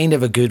kind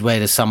of a good way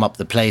to sum up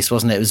the place,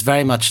 wasn't it? It was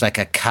very much like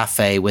a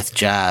cafe with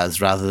jazz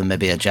rather than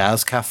maybe a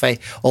jazz cafe,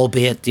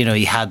 albeit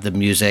he had the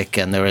music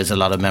and there is a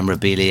lot of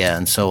memorabilia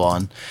and so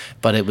on,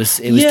 but it was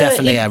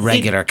definitely a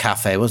regular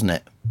cafe, wasn't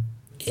it?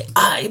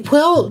 I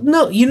don't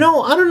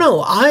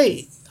know.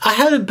 I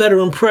had a better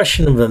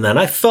impression of him then.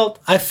 I felt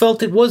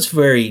it was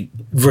very,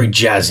 very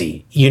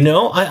jazzy.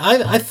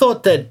 I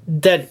thought that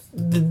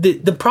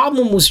the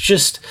problem was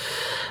just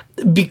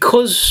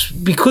because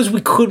we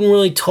couldn't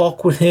really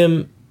talk with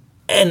him.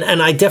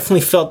 And I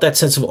definitely felt that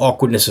sense of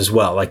awkwardness as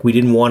well. Like we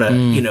didn't want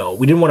to,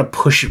 we didn't want to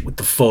push it with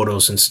the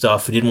photos and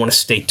stuff. We didn't want to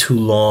stay too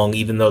long,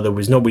 even though there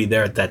was nobody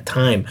there at that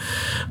time.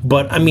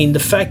 But I mean, the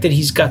fact that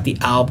he's got the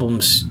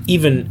albums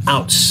even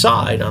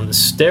outside on the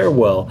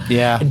stairwell.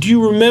 Yeah. Do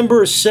you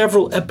remember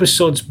several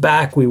episodes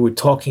back we were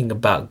talking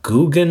about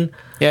Guggen?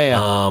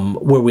 Yeah.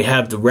 Where we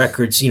have the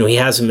records, he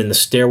has them in the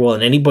stairwell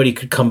and anybody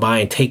could come by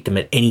and take them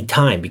at any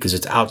time because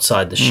it's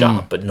outside the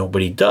shop, but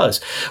nobody does.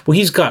 Well,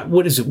 he's got,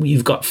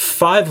 we've got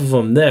 5 of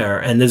them there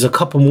and there's a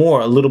couple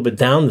more a little bit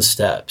down the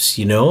steps,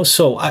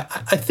 So I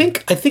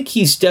think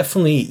he's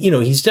definitely,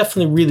 he's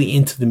definitely really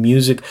into the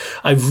music.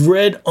 I've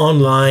read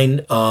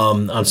online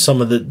on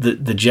some of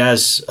the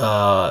jazz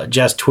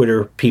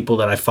Twitter people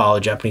that I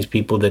follow, Japanese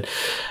people, that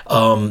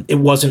it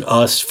wasn't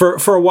us.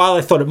 For a while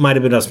I thought it might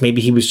have been us.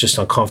 Maybe he was just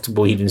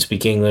uncomfortable. He didn't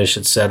speak English,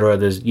 etc.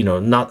 There's,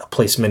 not a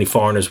place many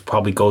foreigners would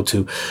probably go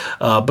to,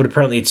 but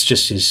apparently it's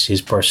just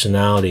his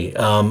personality.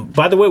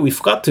 By the way, we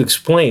forgot to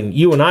explain.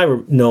 You and I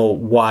know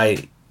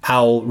why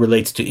owl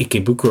relates to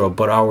Ikebukuro,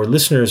 but our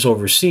listeners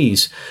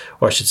overseas,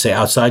 or I should say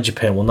outside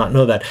Japan, will not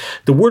know that.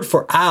 The word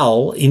for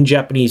owl in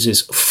Japanese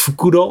is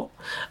fukuro.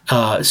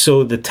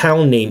 So the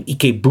town name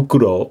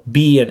Ikebukuro,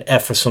 B and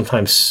F are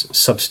sometimes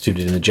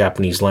substituted in the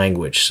Japanese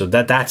language. So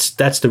that's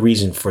the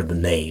reason for the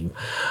name.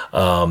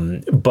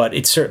 But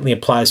it certainly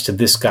applies to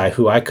this guy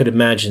who I could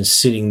imagine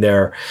sitting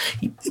there.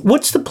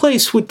 What's the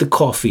place with the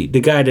coffee?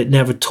 The guy that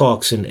never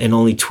talks and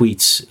only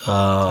tweets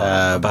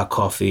about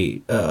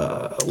coffee.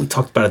 We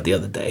talked about it the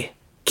other day.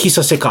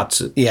 Kisa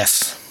Seikatsu.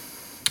 Yes.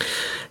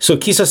 So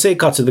Kisa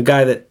Seikatsu, the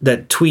guy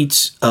that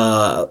tweets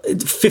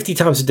 50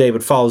 times a day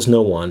but follows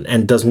no one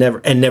and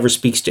never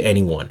speaks to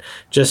anyone,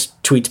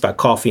 just tweets about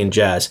coffee and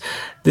jazz.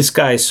 This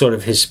guy is sort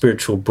of his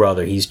spiritual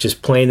brother. He's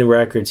just playing the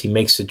records, he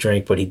makes the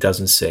drink, but he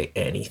doesn't say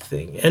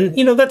anything. And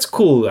that's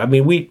cool. I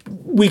mean,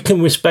 we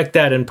can respect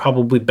that and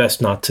probably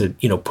best not to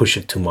push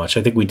it too much.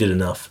 I think we did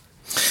enough.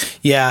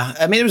 Yeah,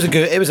 I mean,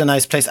 it was a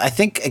nice place. I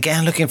think,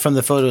 again, looking from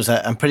the photos,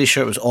 I'm pretty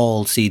sure it was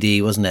all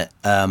CD, wasn't it?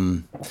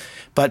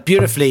 But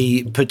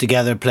beautifully put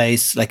together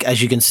place, like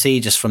as you can see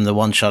just from the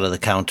one shot of the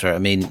counter. I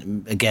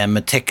mean, again,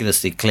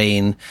 meticulously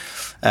clean,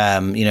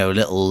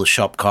 little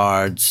shop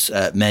cards,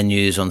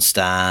 menus on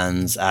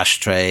stands,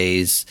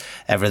 ashtrays,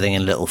 everything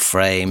in little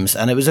frames.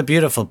 And it was a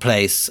beautiful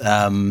place.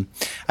 You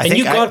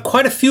got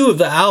quite a few of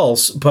the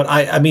owls, but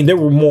I mean, there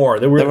were more.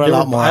 There were a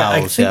lot more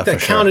owls. I think that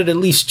counted at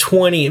least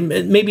 20,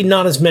 maybe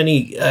not as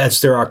many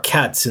as there are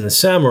cats in the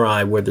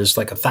Samurai where there's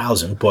like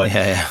 1,000, but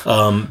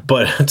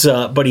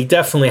but he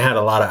definitely had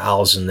a lot of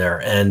owls in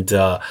there. And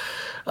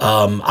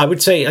I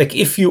would say, like,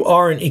 if you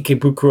are in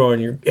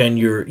Ikebukuro and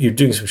you're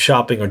doing some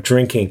shopping or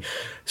drinking,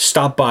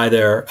 stop by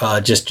there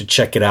just to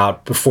check it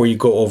out before you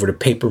go over to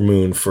Paper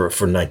Moon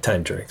for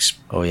nighttime drinks.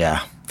 Oh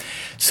yeah.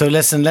 So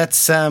listen,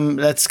 let's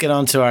get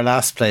on to our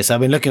last place.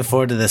 I've been looking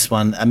forward to this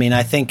one. I mean,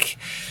 I think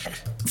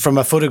from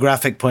a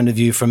photographic point of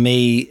view, for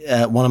me,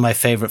 one of my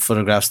favorite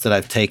photographs that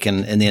I've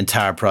taken in the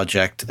entire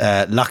project.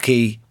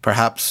 Lucky,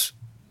 perhaps.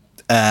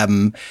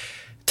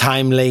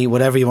 timely,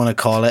 whatever you want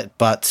to call it.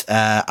 But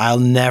I'll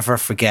never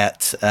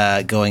forget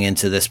going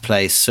into this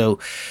place. So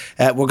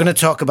we're going to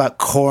talk about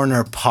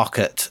Corner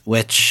Pocket,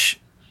 which,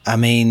 I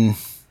mean,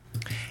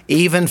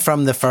 even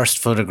from the first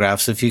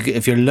photographs,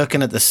 if you're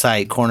looking at the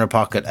site, Corner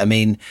Pocket, I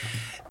mean,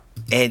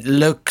 it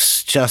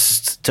looks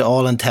just, to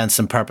all intents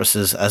and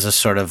purposes, as a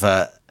sort of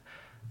an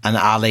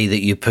alley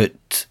that you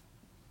put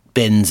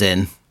bins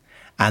in.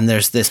 And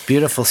there's this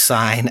beautiful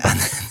sign and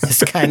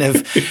this kind of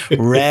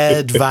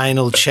red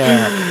vinyl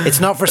chair. It's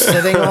not for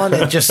sitting on.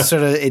 It's just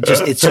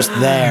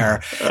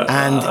there.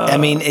 And I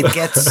mean, it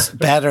gets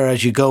better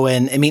as you go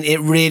in. I mean, it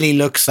really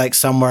looks like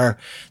somewhere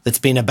that's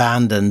been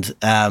abandoned.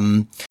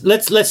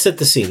 Let's set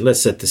the scene.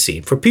 Let's set the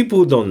scene. For people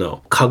who don't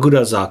know,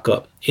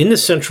 Kagurazaka, in the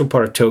central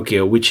part of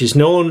Tokyo, which is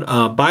known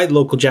by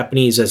local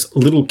Japanese as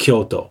Little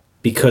Kyoto,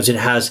 because it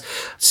has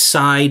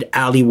side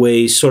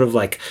alleyways, sort of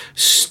like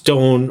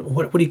stone,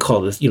 what do you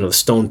call this? The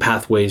stone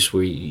pathways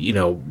where,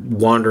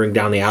 wandering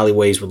down the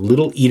alleyways with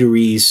little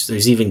eateries.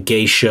 There's even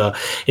geisha.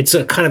 It's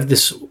a kind of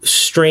this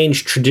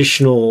strange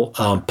traditional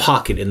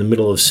pocket in the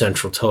middle of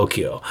central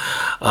Tokyo.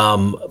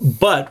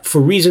 But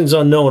for reasons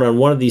unknown, on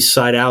one of these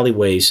side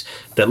alleyways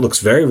that looks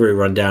very, very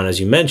run down, as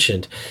you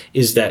mentioned,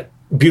 is that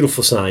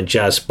beautiful sign,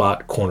 Jazz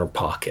Spot Corner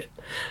Pocket.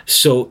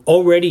 So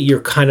already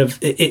you're kind of,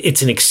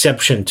 it's an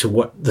exception to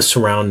what the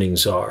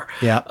surroundings are.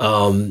 Yeah.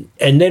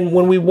 And then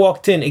when we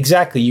walked in,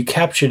 exactly, you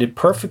captured it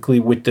perfectly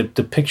with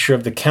the picture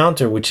of the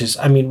counter, which is,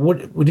 I mean,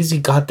 what has he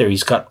got there?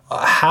 He's got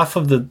half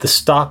of the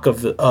stock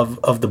of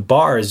the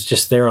bar is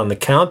just there on the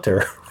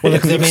counter. Well,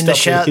 look, I mean,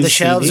 the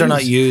shelves are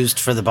not used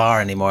for the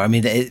bar anymore. I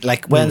mean,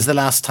 when's the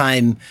last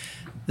time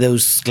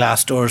those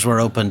glass doors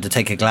were open to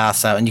take a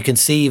glass out? And you can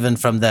see even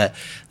from the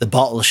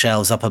bottle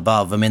shelves up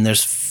above, I mean,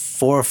 there's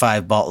 4 or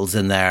 5 bottles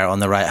in there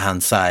on the right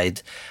hand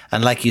side,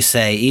 and like you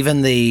say,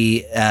 even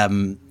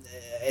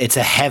it's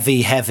a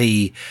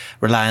heavy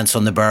reliance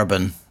on the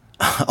bourbon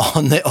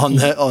on the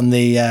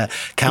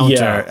counter.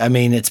 Yeah. I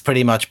mean, it's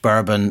pretty much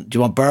bourbon. Do you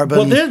want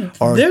bourbon?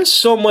 Well, there's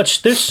so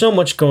much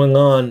going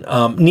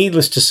on.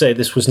 Needless to say,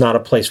 this was not a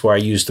place where I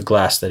used the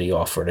glass that he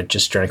offered. I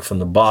just drank from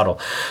the bottle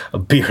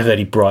of beer that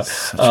he brought.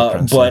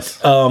 But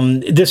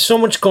there's so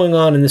much going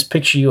on in this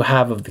picture you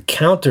have of the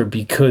counter,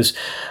 because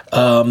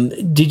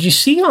did you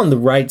see on the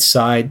right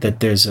side that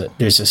there's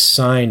a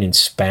sign in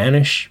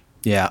Spanish?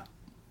 Yeah.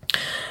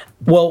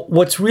 Well,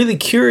 what's really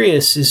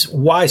curious is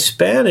why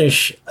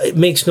Spanish. It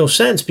makes no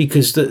sense,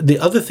 because the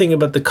other thing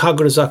about the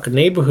Kagurazaka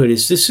neighborhood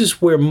is this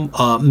is where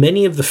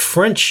many of the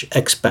French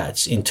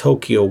expats in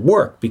Tokyo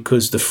work,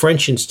 because the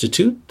French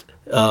Institute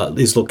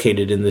is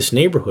located in this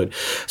neighborhood.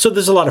 So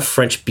there's a lot of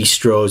French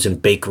bistros and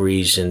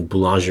bakeries and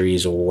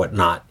boulangeries or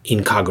whatnot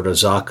in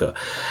Kagurazaka.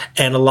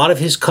 And a lot of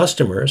his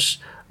customers,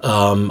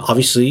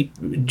 obviously,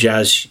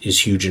 Jazz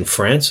is huge in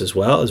France as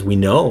well, as we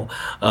know.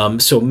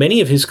 So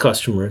many of his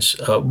customers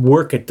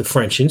work at the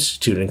French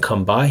Institute and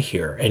come by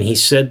here. And he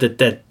said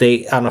that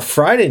they, on a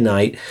Friday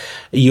night,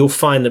 you'll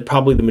find that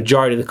probably the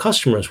majority of the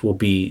customers will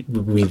be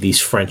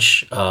these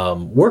French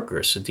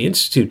workers at the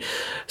Institute.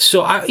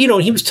 So,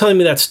 he was telling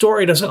me that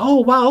story, and I was like,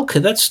 oh, wow, okay,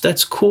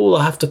 that's cool.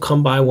 I'll have to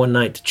come by one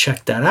night to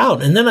check that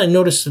out. And then I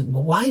noticed,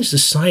 well, why is the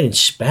sign in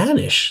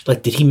Spanish?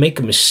 Like, did he make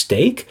a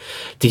mistake?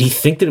 Did he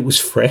think that it was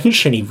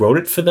French and he wrote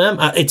it for them?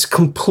 It's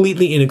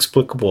completely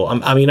inexplicable.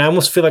 I mean, I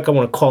almost feel like I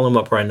want to call him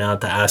up right now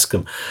to ask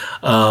him.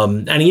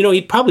 And,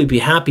 he'd probably be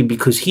happy,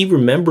 because he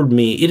remembered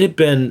me. It had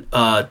been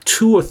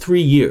 2 or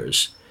 3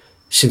 years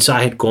since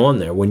I had gone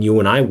there when you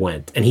and I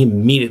went, and he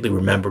immediately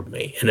remembered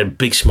me and had a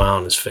big smile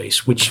on his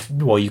face, which,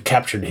 well, you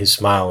captured his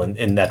smile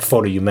in that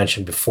photo you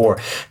mentioned before.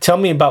 Tell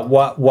me about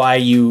why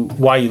you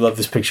love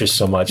this picture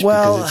so much.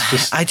 Well,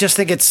 I just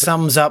think it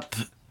sums up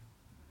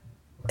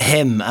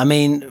him. I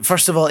mean,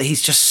 first of all,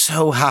 he's just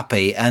so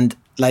happy. And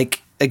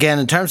again,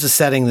 in terms of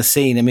setting the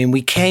scene, I mean,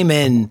 we came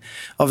in,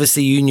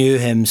 obviously you knew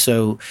him,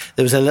 so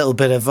there was a little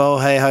bit of, oh,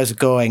 hey, how's it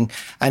going?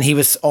 And he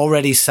was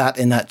already sat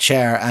in that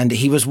chair, and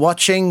he was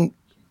watching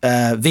he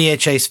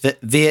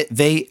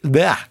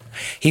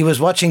was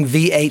watching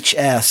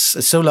VHS.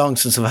 It's so long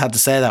since I've had to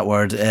say that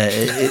word.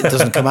 It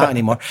doesn't come out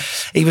anymore.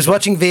 He was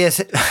watching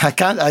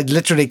I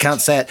literally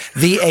can't say it.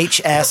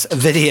 VHS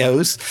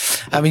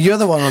videos. I mean, you're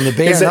the one on the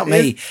beer, not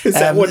me. Is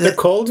that what they're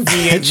called?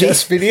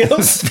 VHS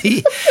videos?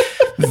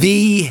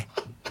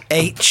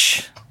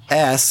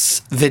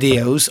 VHS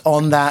videos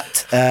on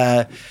that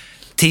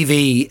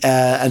TV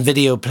and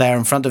video player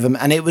in front of him.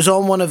 And it was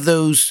on one of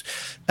those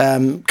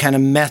kind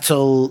of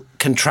metal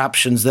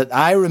contraptions that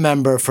I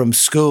remember from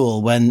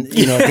school when, at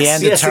the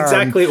end of term,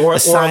 exactly. a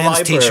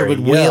science teacher would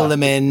wheel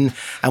them in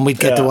and we'd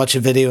get to watch a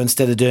video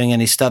instead of doing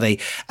any study.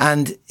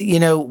 And,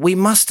 we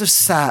must have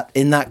sat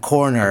in that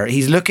corner.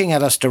 He's looking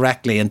at us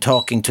directly and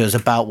talking to us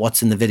about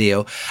what's in the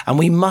video. And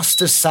we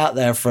must have sat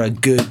there for a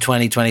good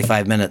 20,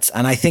 25 minutes.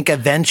 And I think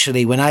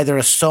eventually when either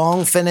a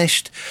song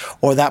finished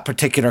or that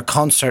particular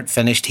concert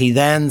finished, he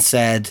then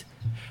said,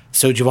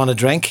 so do you want a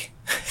drink?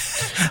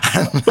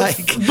 And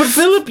like, but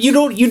Philip, you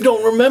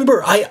don't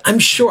remember. I'm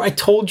sure I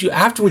told you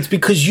afterwards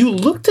because you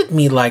looked at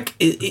me like,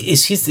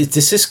 does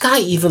this guy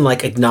even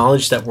like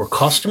acknowledge that we're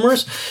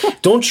customers?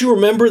 Don't you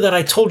remember that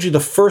I told you the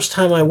first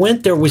time I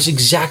went there was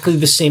exactly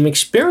the same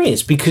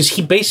experience because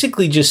he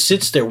basically just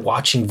sits there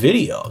watching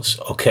videos.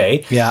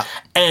 Okay. Yeah.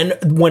 And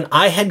when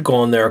I had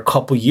gone there a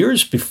couple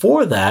years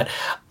before that,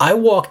 I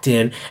walked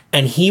in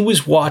and he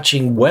was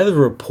watching Weather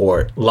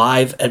Report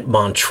live at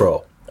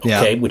Montreux.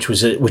 Okay, which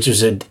was a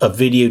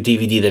video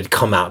DVD that had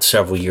come out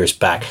several years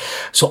back.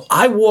 So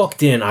I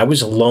walked in, I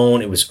was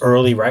alone, it was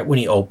early, right when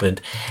he opened,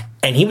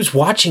 and he was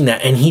watching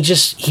that, and he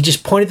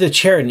just pointed to the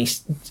chair, and he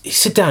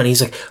sit down, and he's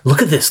like,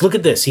 look at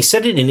this. He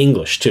said it in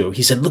English, too.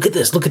 He said, look at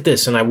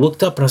this. And I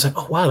looked up, and I was like,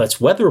 oh, wow,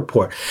 that's Weather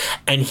Report.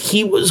 And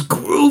he was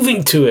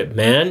grooving to it,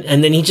 man.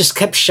 And then he just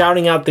kept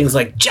shouting out things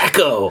like,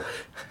 Jacko,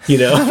 you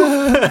know,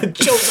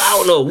 Joe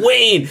Zawinul,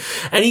 Wayne.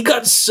 And he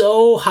got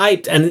so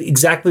hyped. And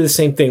exactly the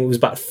same thing. It was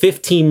about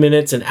 15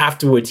 minutes. And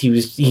afterwards,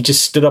 he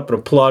just stood up and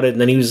applauded.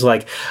 And then he was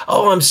like,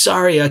 oh, I'm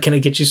sorry. Can I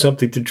get you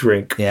something to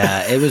drink?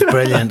 Yeah, it was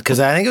brilliant. Because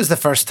I think it was the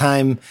first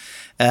time...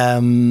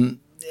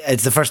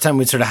 it's the first time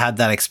we sort of had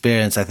that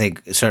experience, I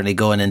think, certainly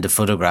going in to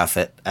photograph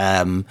it.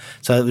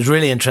 So it was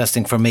really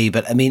interesting for me.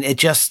 But I mean,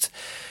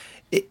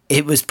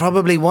 it was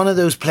probably one of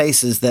those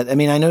places that, I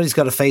mean, I know he's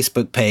got a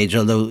Facebook page,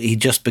 although he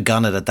just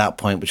begun it at that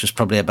point, which was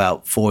probably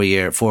about 4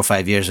 or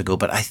 5 years ago.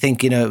 But I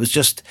think, it was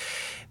just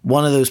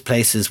one of those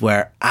places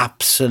where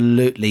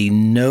absolutely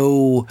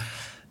no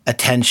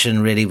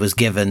attention really was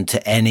given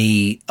to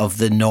any of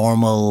the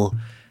normal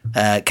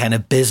kind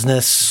of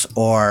business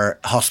or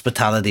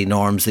hospitality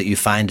norms that you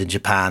find in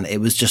Japan. It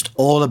was just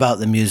all about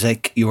the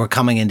music. You were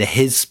coming into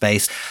his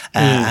space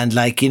and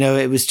like,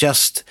 it was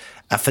just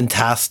a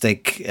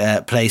fantastic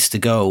place to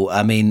go.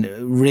 I mean,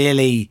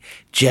 really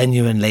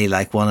genuinely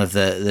like one of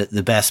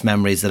the best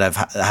memories that I've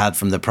had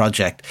from the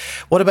project.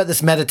 What about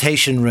this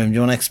meditation room? Do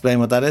you want to explain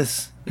what that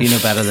is? You know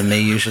better than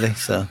me usually,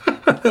 so.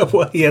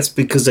 Well, yes,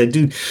 because I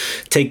do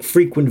take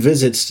frequent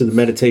visits to the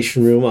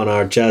meditation room on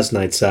our jazz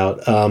nights out.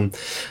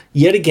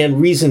 Yet again,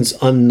 reasons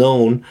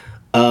unknown.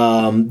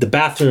 The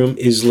bathroom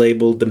is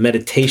labeled the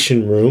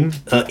meditation room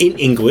in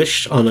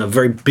English on a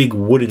very big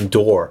wooden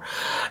door.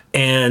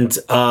 And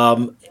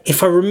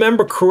if I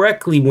remember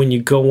correctly, when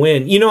you go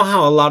in, you know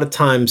how a lot of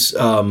times,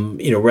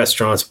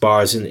 restaurants,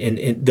 bars,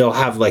 and they'll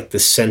have like the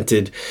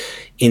scented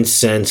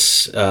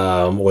incense,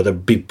 or they'll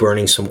be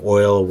burning some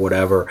oil or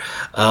whatever.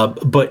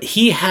 But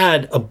he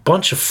had a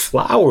bunch of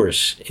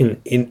flowers in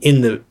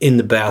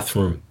the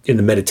bathroom, in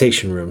the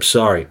meditation room.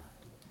 Sorry.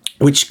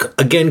 Which,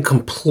 again,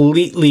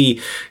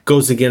 completely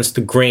goes against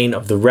the grain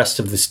of the rest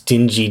of this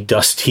dingy,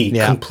 dusty,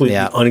 completely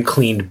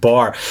uncleaned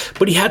bar.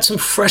 But he had some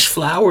fresh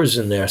flowers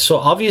in there. So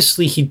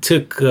obviously he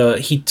took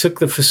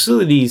the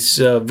facilities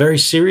very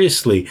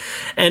seriously.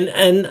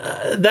 And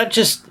that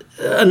just...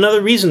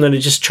 another reason that it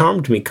just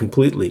charmed me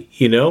completely,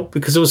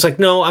 because it was like,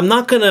 no, I'm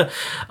not gonna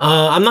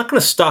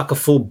stock a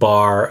full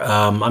bar.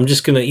 I'm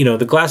just gonna,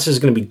 the glass is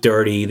gonna be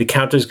dirty, the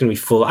counter is gonna be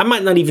full. I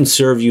might not even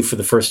serve you for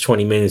the first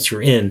 20 minutes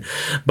you're in,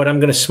 but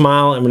I'm gonna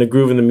smile, I'm gonna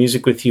groove in the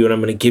music with you, and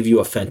I'm gonna give you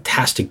a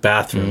fantastic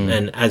bathroom.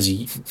 And as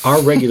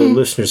our regular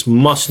listeners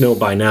must know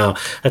by now,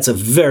 that's a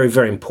very,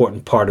 very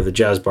important part of the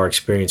jazz bar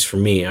experience for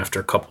me after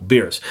a couple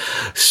beers.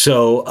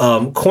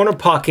 So Corner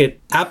Pocket,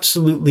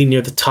 absolutely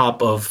near the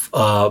top of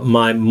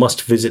my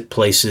must-visit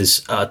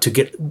places to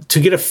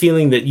get a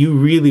feeling that you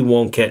really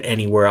won't get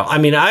anywhere else. I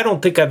mean, I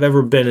don't think I've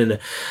ever been in a...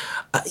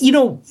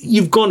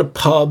 you've gone to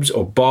pubs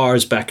or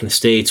bars back in the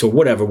States or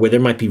whatever where there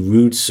might be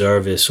rude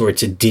service or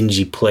it's a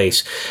dingy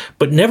place,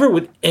 but never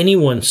with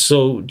anyone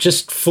so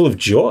just full of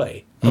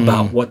joy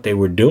about what they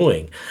were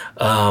doing.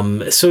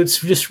 So it's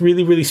just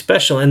really, really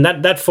special. And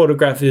that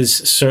photograph is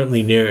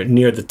certainly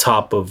near the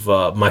top of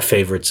my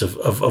favorites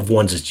of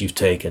ones that you've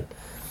taken.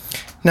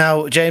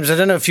 Now, James, I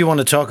don't know if you want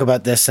to talk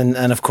about this, and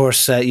of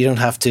course, you don't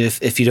have to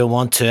if you don't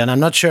want to. And I'm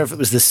not sure if it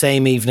was the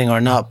same evening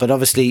or not, but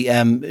obviously,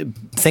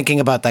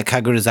 thinking about that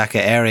Kagurazaka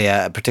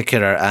area in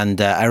particular,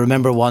 and I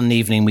remember one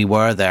evening we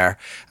were there.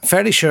 I'm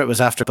fairly sure it was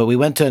after, but we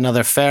went to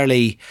another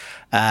fairly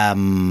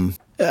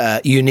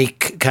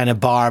unique kind of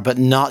bar, but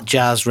not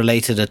jazz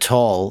related at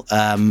all.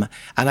 And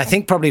I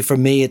think probably for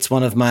me, it's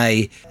one of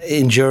my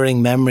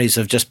enduring memories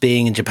of just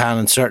being in Japan,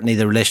 and certainly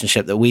the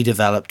relationship that we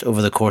developed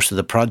over the course of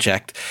the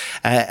project.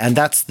 And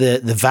that's the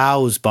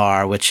Vows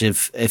bar, which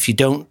if you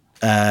don't,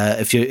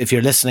 if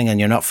you're listening and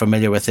you're not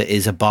familiar with it,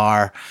 is a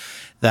bar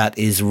that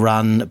is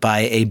run by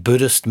a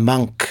Buddhist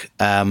monk,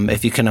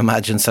 if you can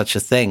imagine such a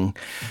thing.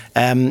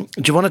 Do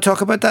you want to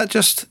talk about that,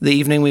 just the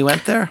evening we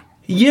went there?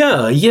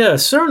 Yeah,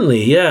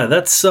 certainly. Yeah,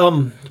 that's,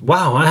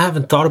 wow, I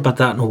haven't thought about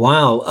that in a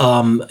while.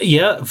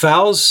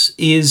 Vows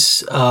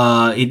is,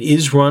 it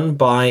is run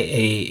by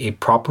a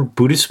proper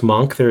Buddhist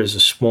monk. There is a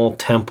small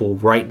temple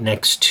right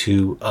next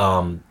to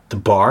the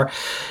bar.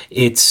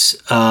 It's,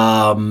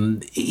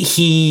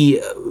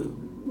 he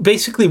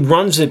basically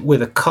runs it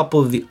with a couple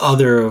of the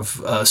other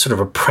sort of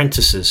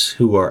apprentices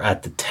who are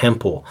at the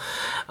temple,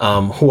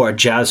 who are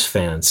jazz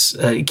fans.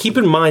 Keep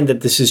in mind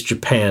that this is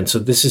Japan, so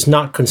this is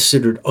not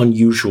considered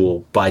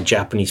unusual by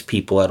Japanese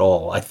people at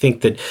all. I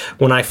think that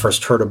when I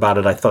first heard about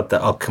it, I thought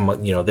that, oh, come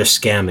on, they're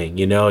scamming.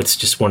 It's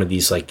just one of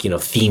these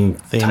theme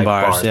type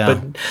bars. Yeah.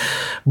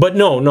 But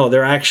no, they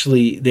are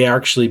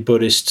actually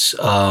Buddhists.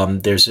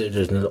 There's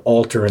an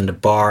altar in the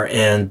bar,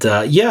 and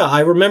I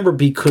remember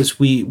because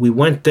we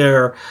went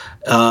there.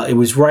 It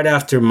was right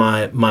after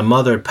my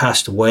mother had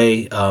passed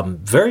away.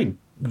 Very,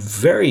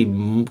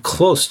 very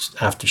close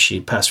after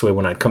she passed away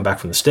when I'd come back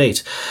from the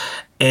States.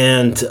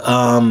 And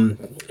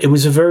it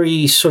was a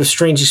very sort of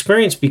strange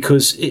experience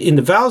because in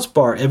the Vows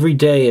Bar every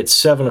day at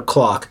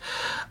 7:00,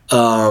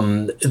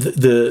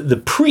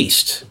 the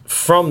priest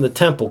from the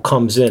temple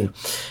comes in,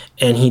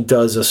 and he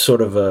does a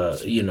sort of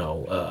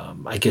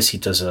I guess he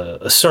does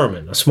a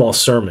sermon, a small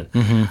sermon.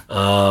 Mm-hmm.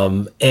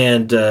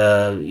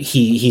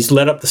 He's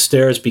led up the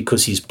stairs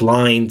because he's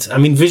blind. I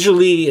mean,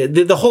 visually,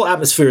 the whole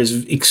atmosphere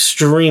is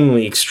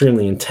extremely,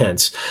 extremely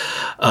intense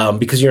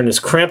because you're in this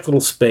cramped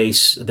little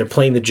space. They're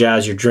playing the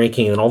jazz, you're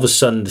drinking, and all of a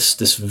sudden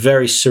this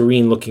very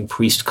serene-looking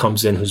priest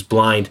comes in who's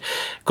blind,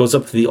 goes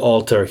up to the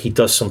altar, he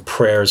does some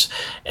prayers,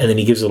 and then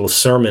he gives a little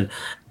sermon.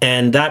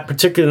 And that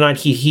particular night,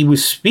 he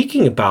was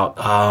speaking about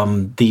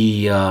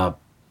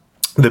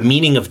the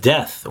meaning of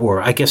death,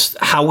 or I guess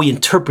how we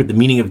interpret the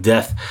meaning of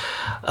death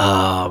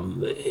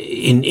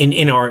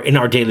in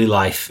our daily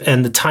life.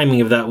 And the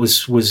timing of that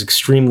was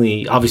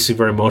extremely, obviously,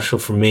 very emotional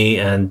for me.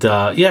 And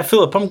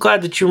Philip, I'm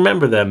glad that you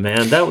remember that,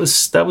 man. That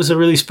was a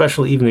really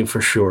special evening for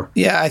sure.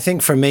 Yeah, I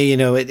think for me,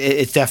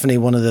 it's definitely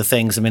one of the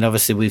things. I mean,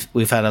 obviously,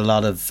 we've had a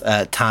lot of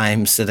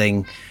time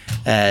sitting,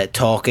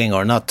 talking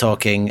or not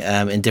talking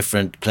in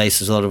different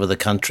places all over the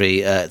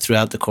country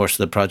throughout the course of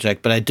the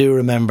project. But I do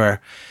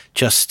remember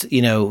just,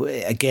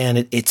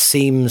 again, it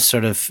seems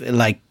sort of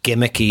like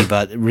gimmicky,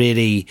 but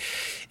really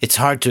it's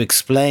hard to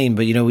explain.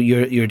 But,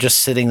 you're just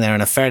sitting there in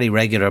a fairly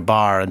regular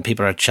bar and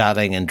people are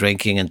chatting and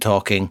drinking and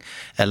talking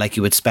like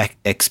you would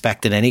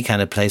expect in any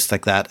kind of place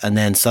like that. And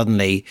then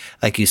suddenly,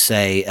 like you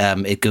say,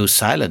 it goes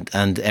silent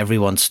and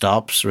everyone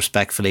stops,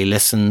 respectfully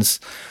listens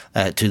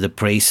to the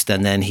priest.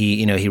 And then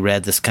he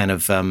read this kind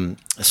of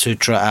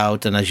sutra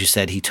out. And as you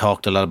said, he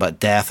talked a lot about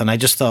death. And I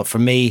just thought for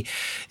me,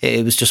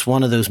 it was just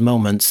one of those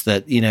moments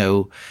that,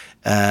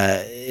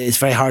 it's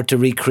very hard to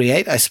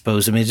recreate, I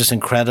suppose. I mean, it's just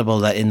incredible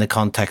that in the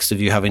context of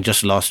you having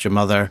just lost your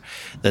mother,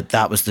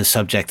 that was the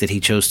subject that he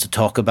chose to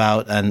talk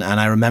about. And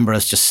I remember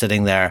us just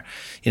sitting there,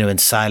 in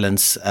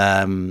silence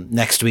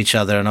next to each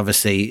other, and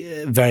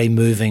obviously very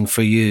moving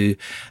for you,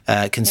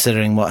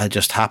 considering what had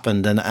just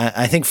happened. And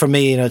I think for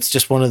me, it's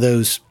just one of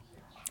those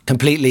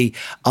completely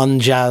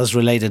un-jazz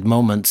related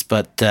moments,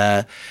 but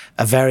a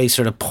very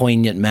sort of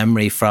poignant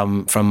memory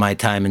from my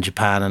time in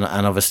Japan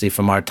and obviously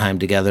from our time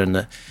together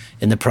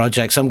in the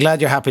project. So I'm glad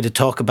you're happy to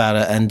talk about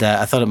it, and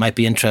I thought it might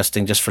be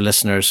interesting just for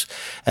listeners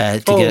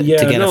to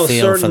get a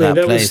feel for that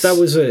place.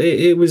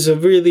 It was a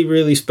really,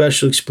 really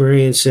special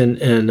experience, and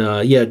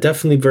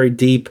definitely very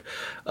deep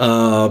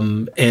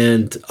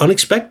and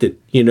unexpected.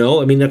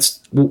 I mean,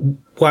 that's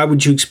why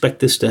would you expect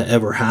this to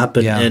ever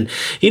happen? Yeah. And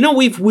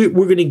we're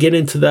going to get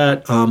into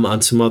that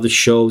on some other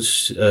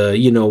shows.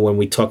 When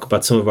we talk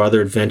about some of our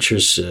other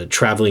adventures,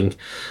 traveling,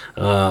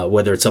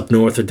 whether it's up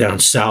north or down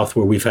south,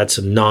 where we've had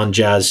some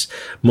non-jazz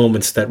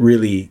moments that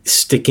really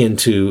stick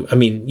into. I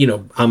mean,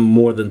 I'm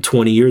more than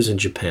 20 years in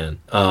Japan,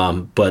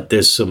 but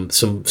there's some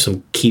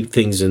key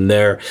things in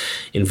there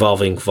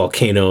involving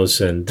volcanoes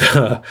and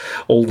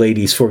old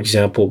ladies, for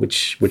example,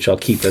 which I'll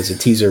keep as a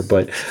teaser.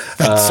 But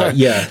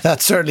that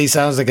certainly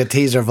sounds like a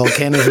teaser.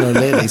 Volcanoes and old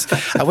ladies.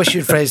 I wish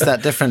you'd phrase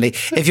that differently.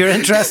 If you're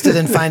interested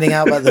in finding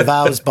out about the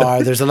Vows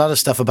Bar, there's a lot of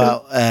stuff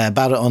about it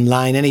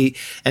online.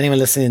 Anyone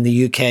listening in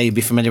the UK, you'd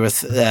be familiar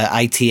with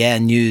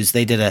ITN News.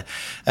 They did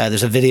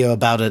there's a video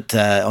about it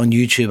on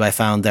YouTube. I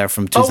found there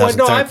from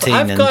 2013.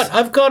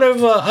 I've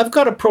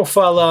got a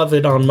profile of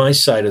it on my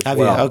site as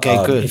well. You?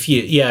 Okay, good. If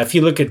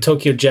you look at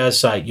Tokyo Jazz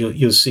site,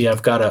 you'll see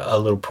I've got a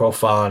little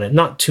profile on it.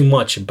 Not too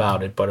much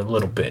about it, but a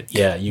little bit.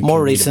 Yeah. You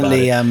more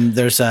recently,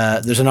 there's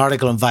an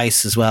article on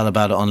Vice as well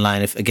about it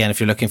online. If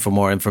you're looking for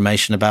more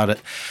information about it,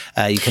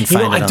 you can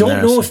find it on there. I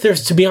don't know if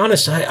there's, to be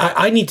honest,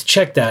 I need to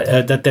check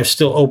that they're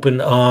still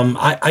open.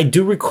 I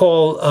do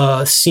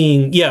recall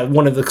seeing,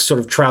 one of the sort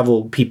of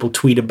travel people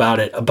tweet about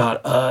it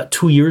about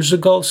 2 years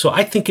ago. So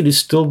I think it is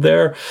still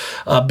there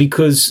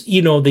because,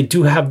 they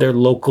do have their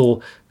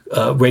local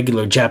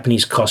regular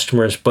Japanese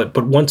customers, but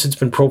once it's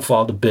been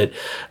profiled a bit,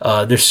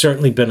 there's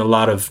certainly been a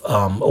lot of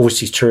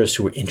overseas tourists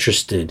who are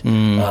interested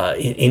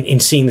in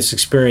seeing this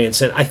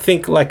experience. And I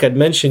think, like I'd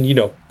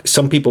mentioned,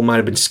 some people might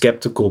have been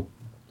skeptical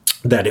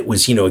that it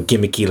was, a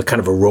gimmicky,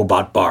 kind of a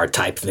robot bar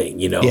type thing,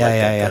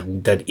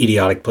 that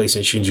idiotic place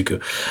in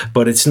Shinjuku.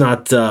 But it's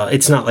not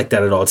like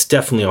that at all. It's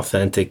definitely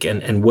authentic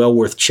and well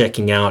worth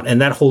checking out. And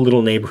that whole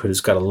little neighborhood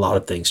has got a lot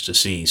of things to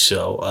see.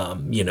 So,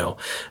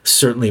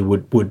 certainly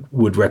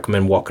would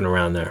recommend walking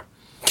around there.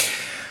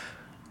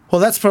 Well,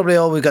 that's probably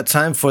all we've got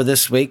time for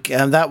this week.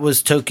 That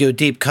was Tokyo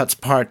Deep Cuts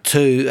Part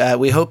 2.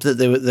 We hope that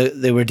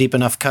they were deep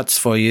enough cuts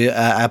for you.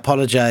 I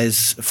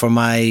apologize for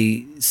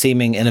my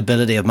seeming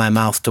inability of my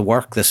mouth to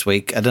work this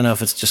week. I don't know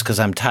if it's just because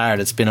I'm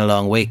tired. It's been a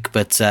long week,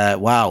 but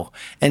wow.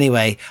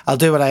 Anyway, I'll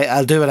do what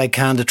I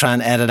can to try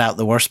and edit out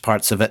the worst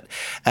parts of it.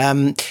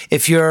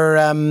 If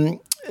you're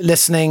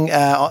listening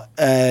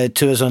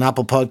to us on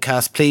Apple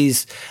Podcasts,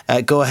 please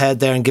go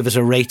ahead there and give us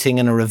a rating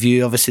and a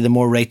review. Obviously, the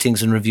more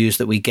ratings and reviews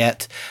that we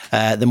get,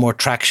 the more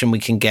traction we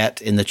can get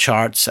in the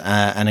charts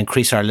and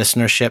increase our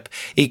listenership.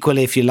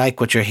 Equally, if you like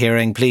what you're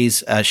hearing,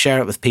 please share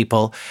it with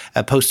people,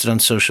 post it on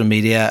social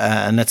media,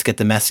 and let's get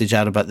the message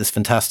out about this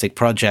fantastic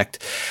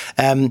project.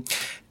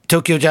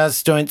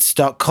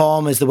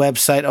 TokyoJazzJoints.com is the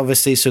website,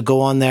 obviously, so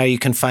go on there. You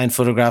can find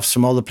photographs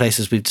from all the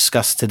places we've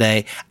discussed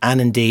today, and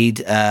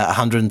indeed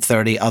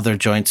 130 other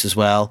joints as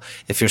well,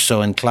 if you're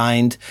so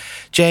inclined.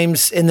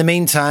 James, in the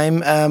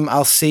meantime,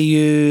 I'll see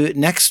you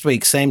next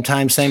week, same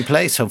time, same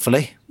place,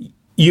 hopefully.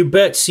 You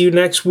bet. See you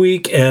next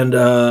week. And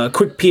a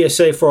quick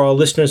PSA for our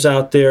listeners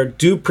out there.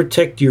 Do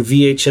protect your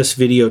VHS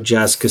video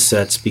jazz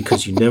cassettes,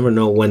 because you never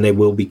know when they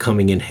will be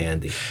coming in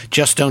handy.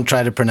 Just don't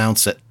try to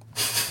pronounce it.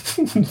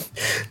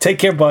 Take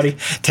care, buddy.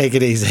 Take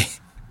it easy.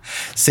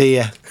 See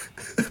ya.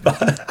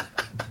 Bye.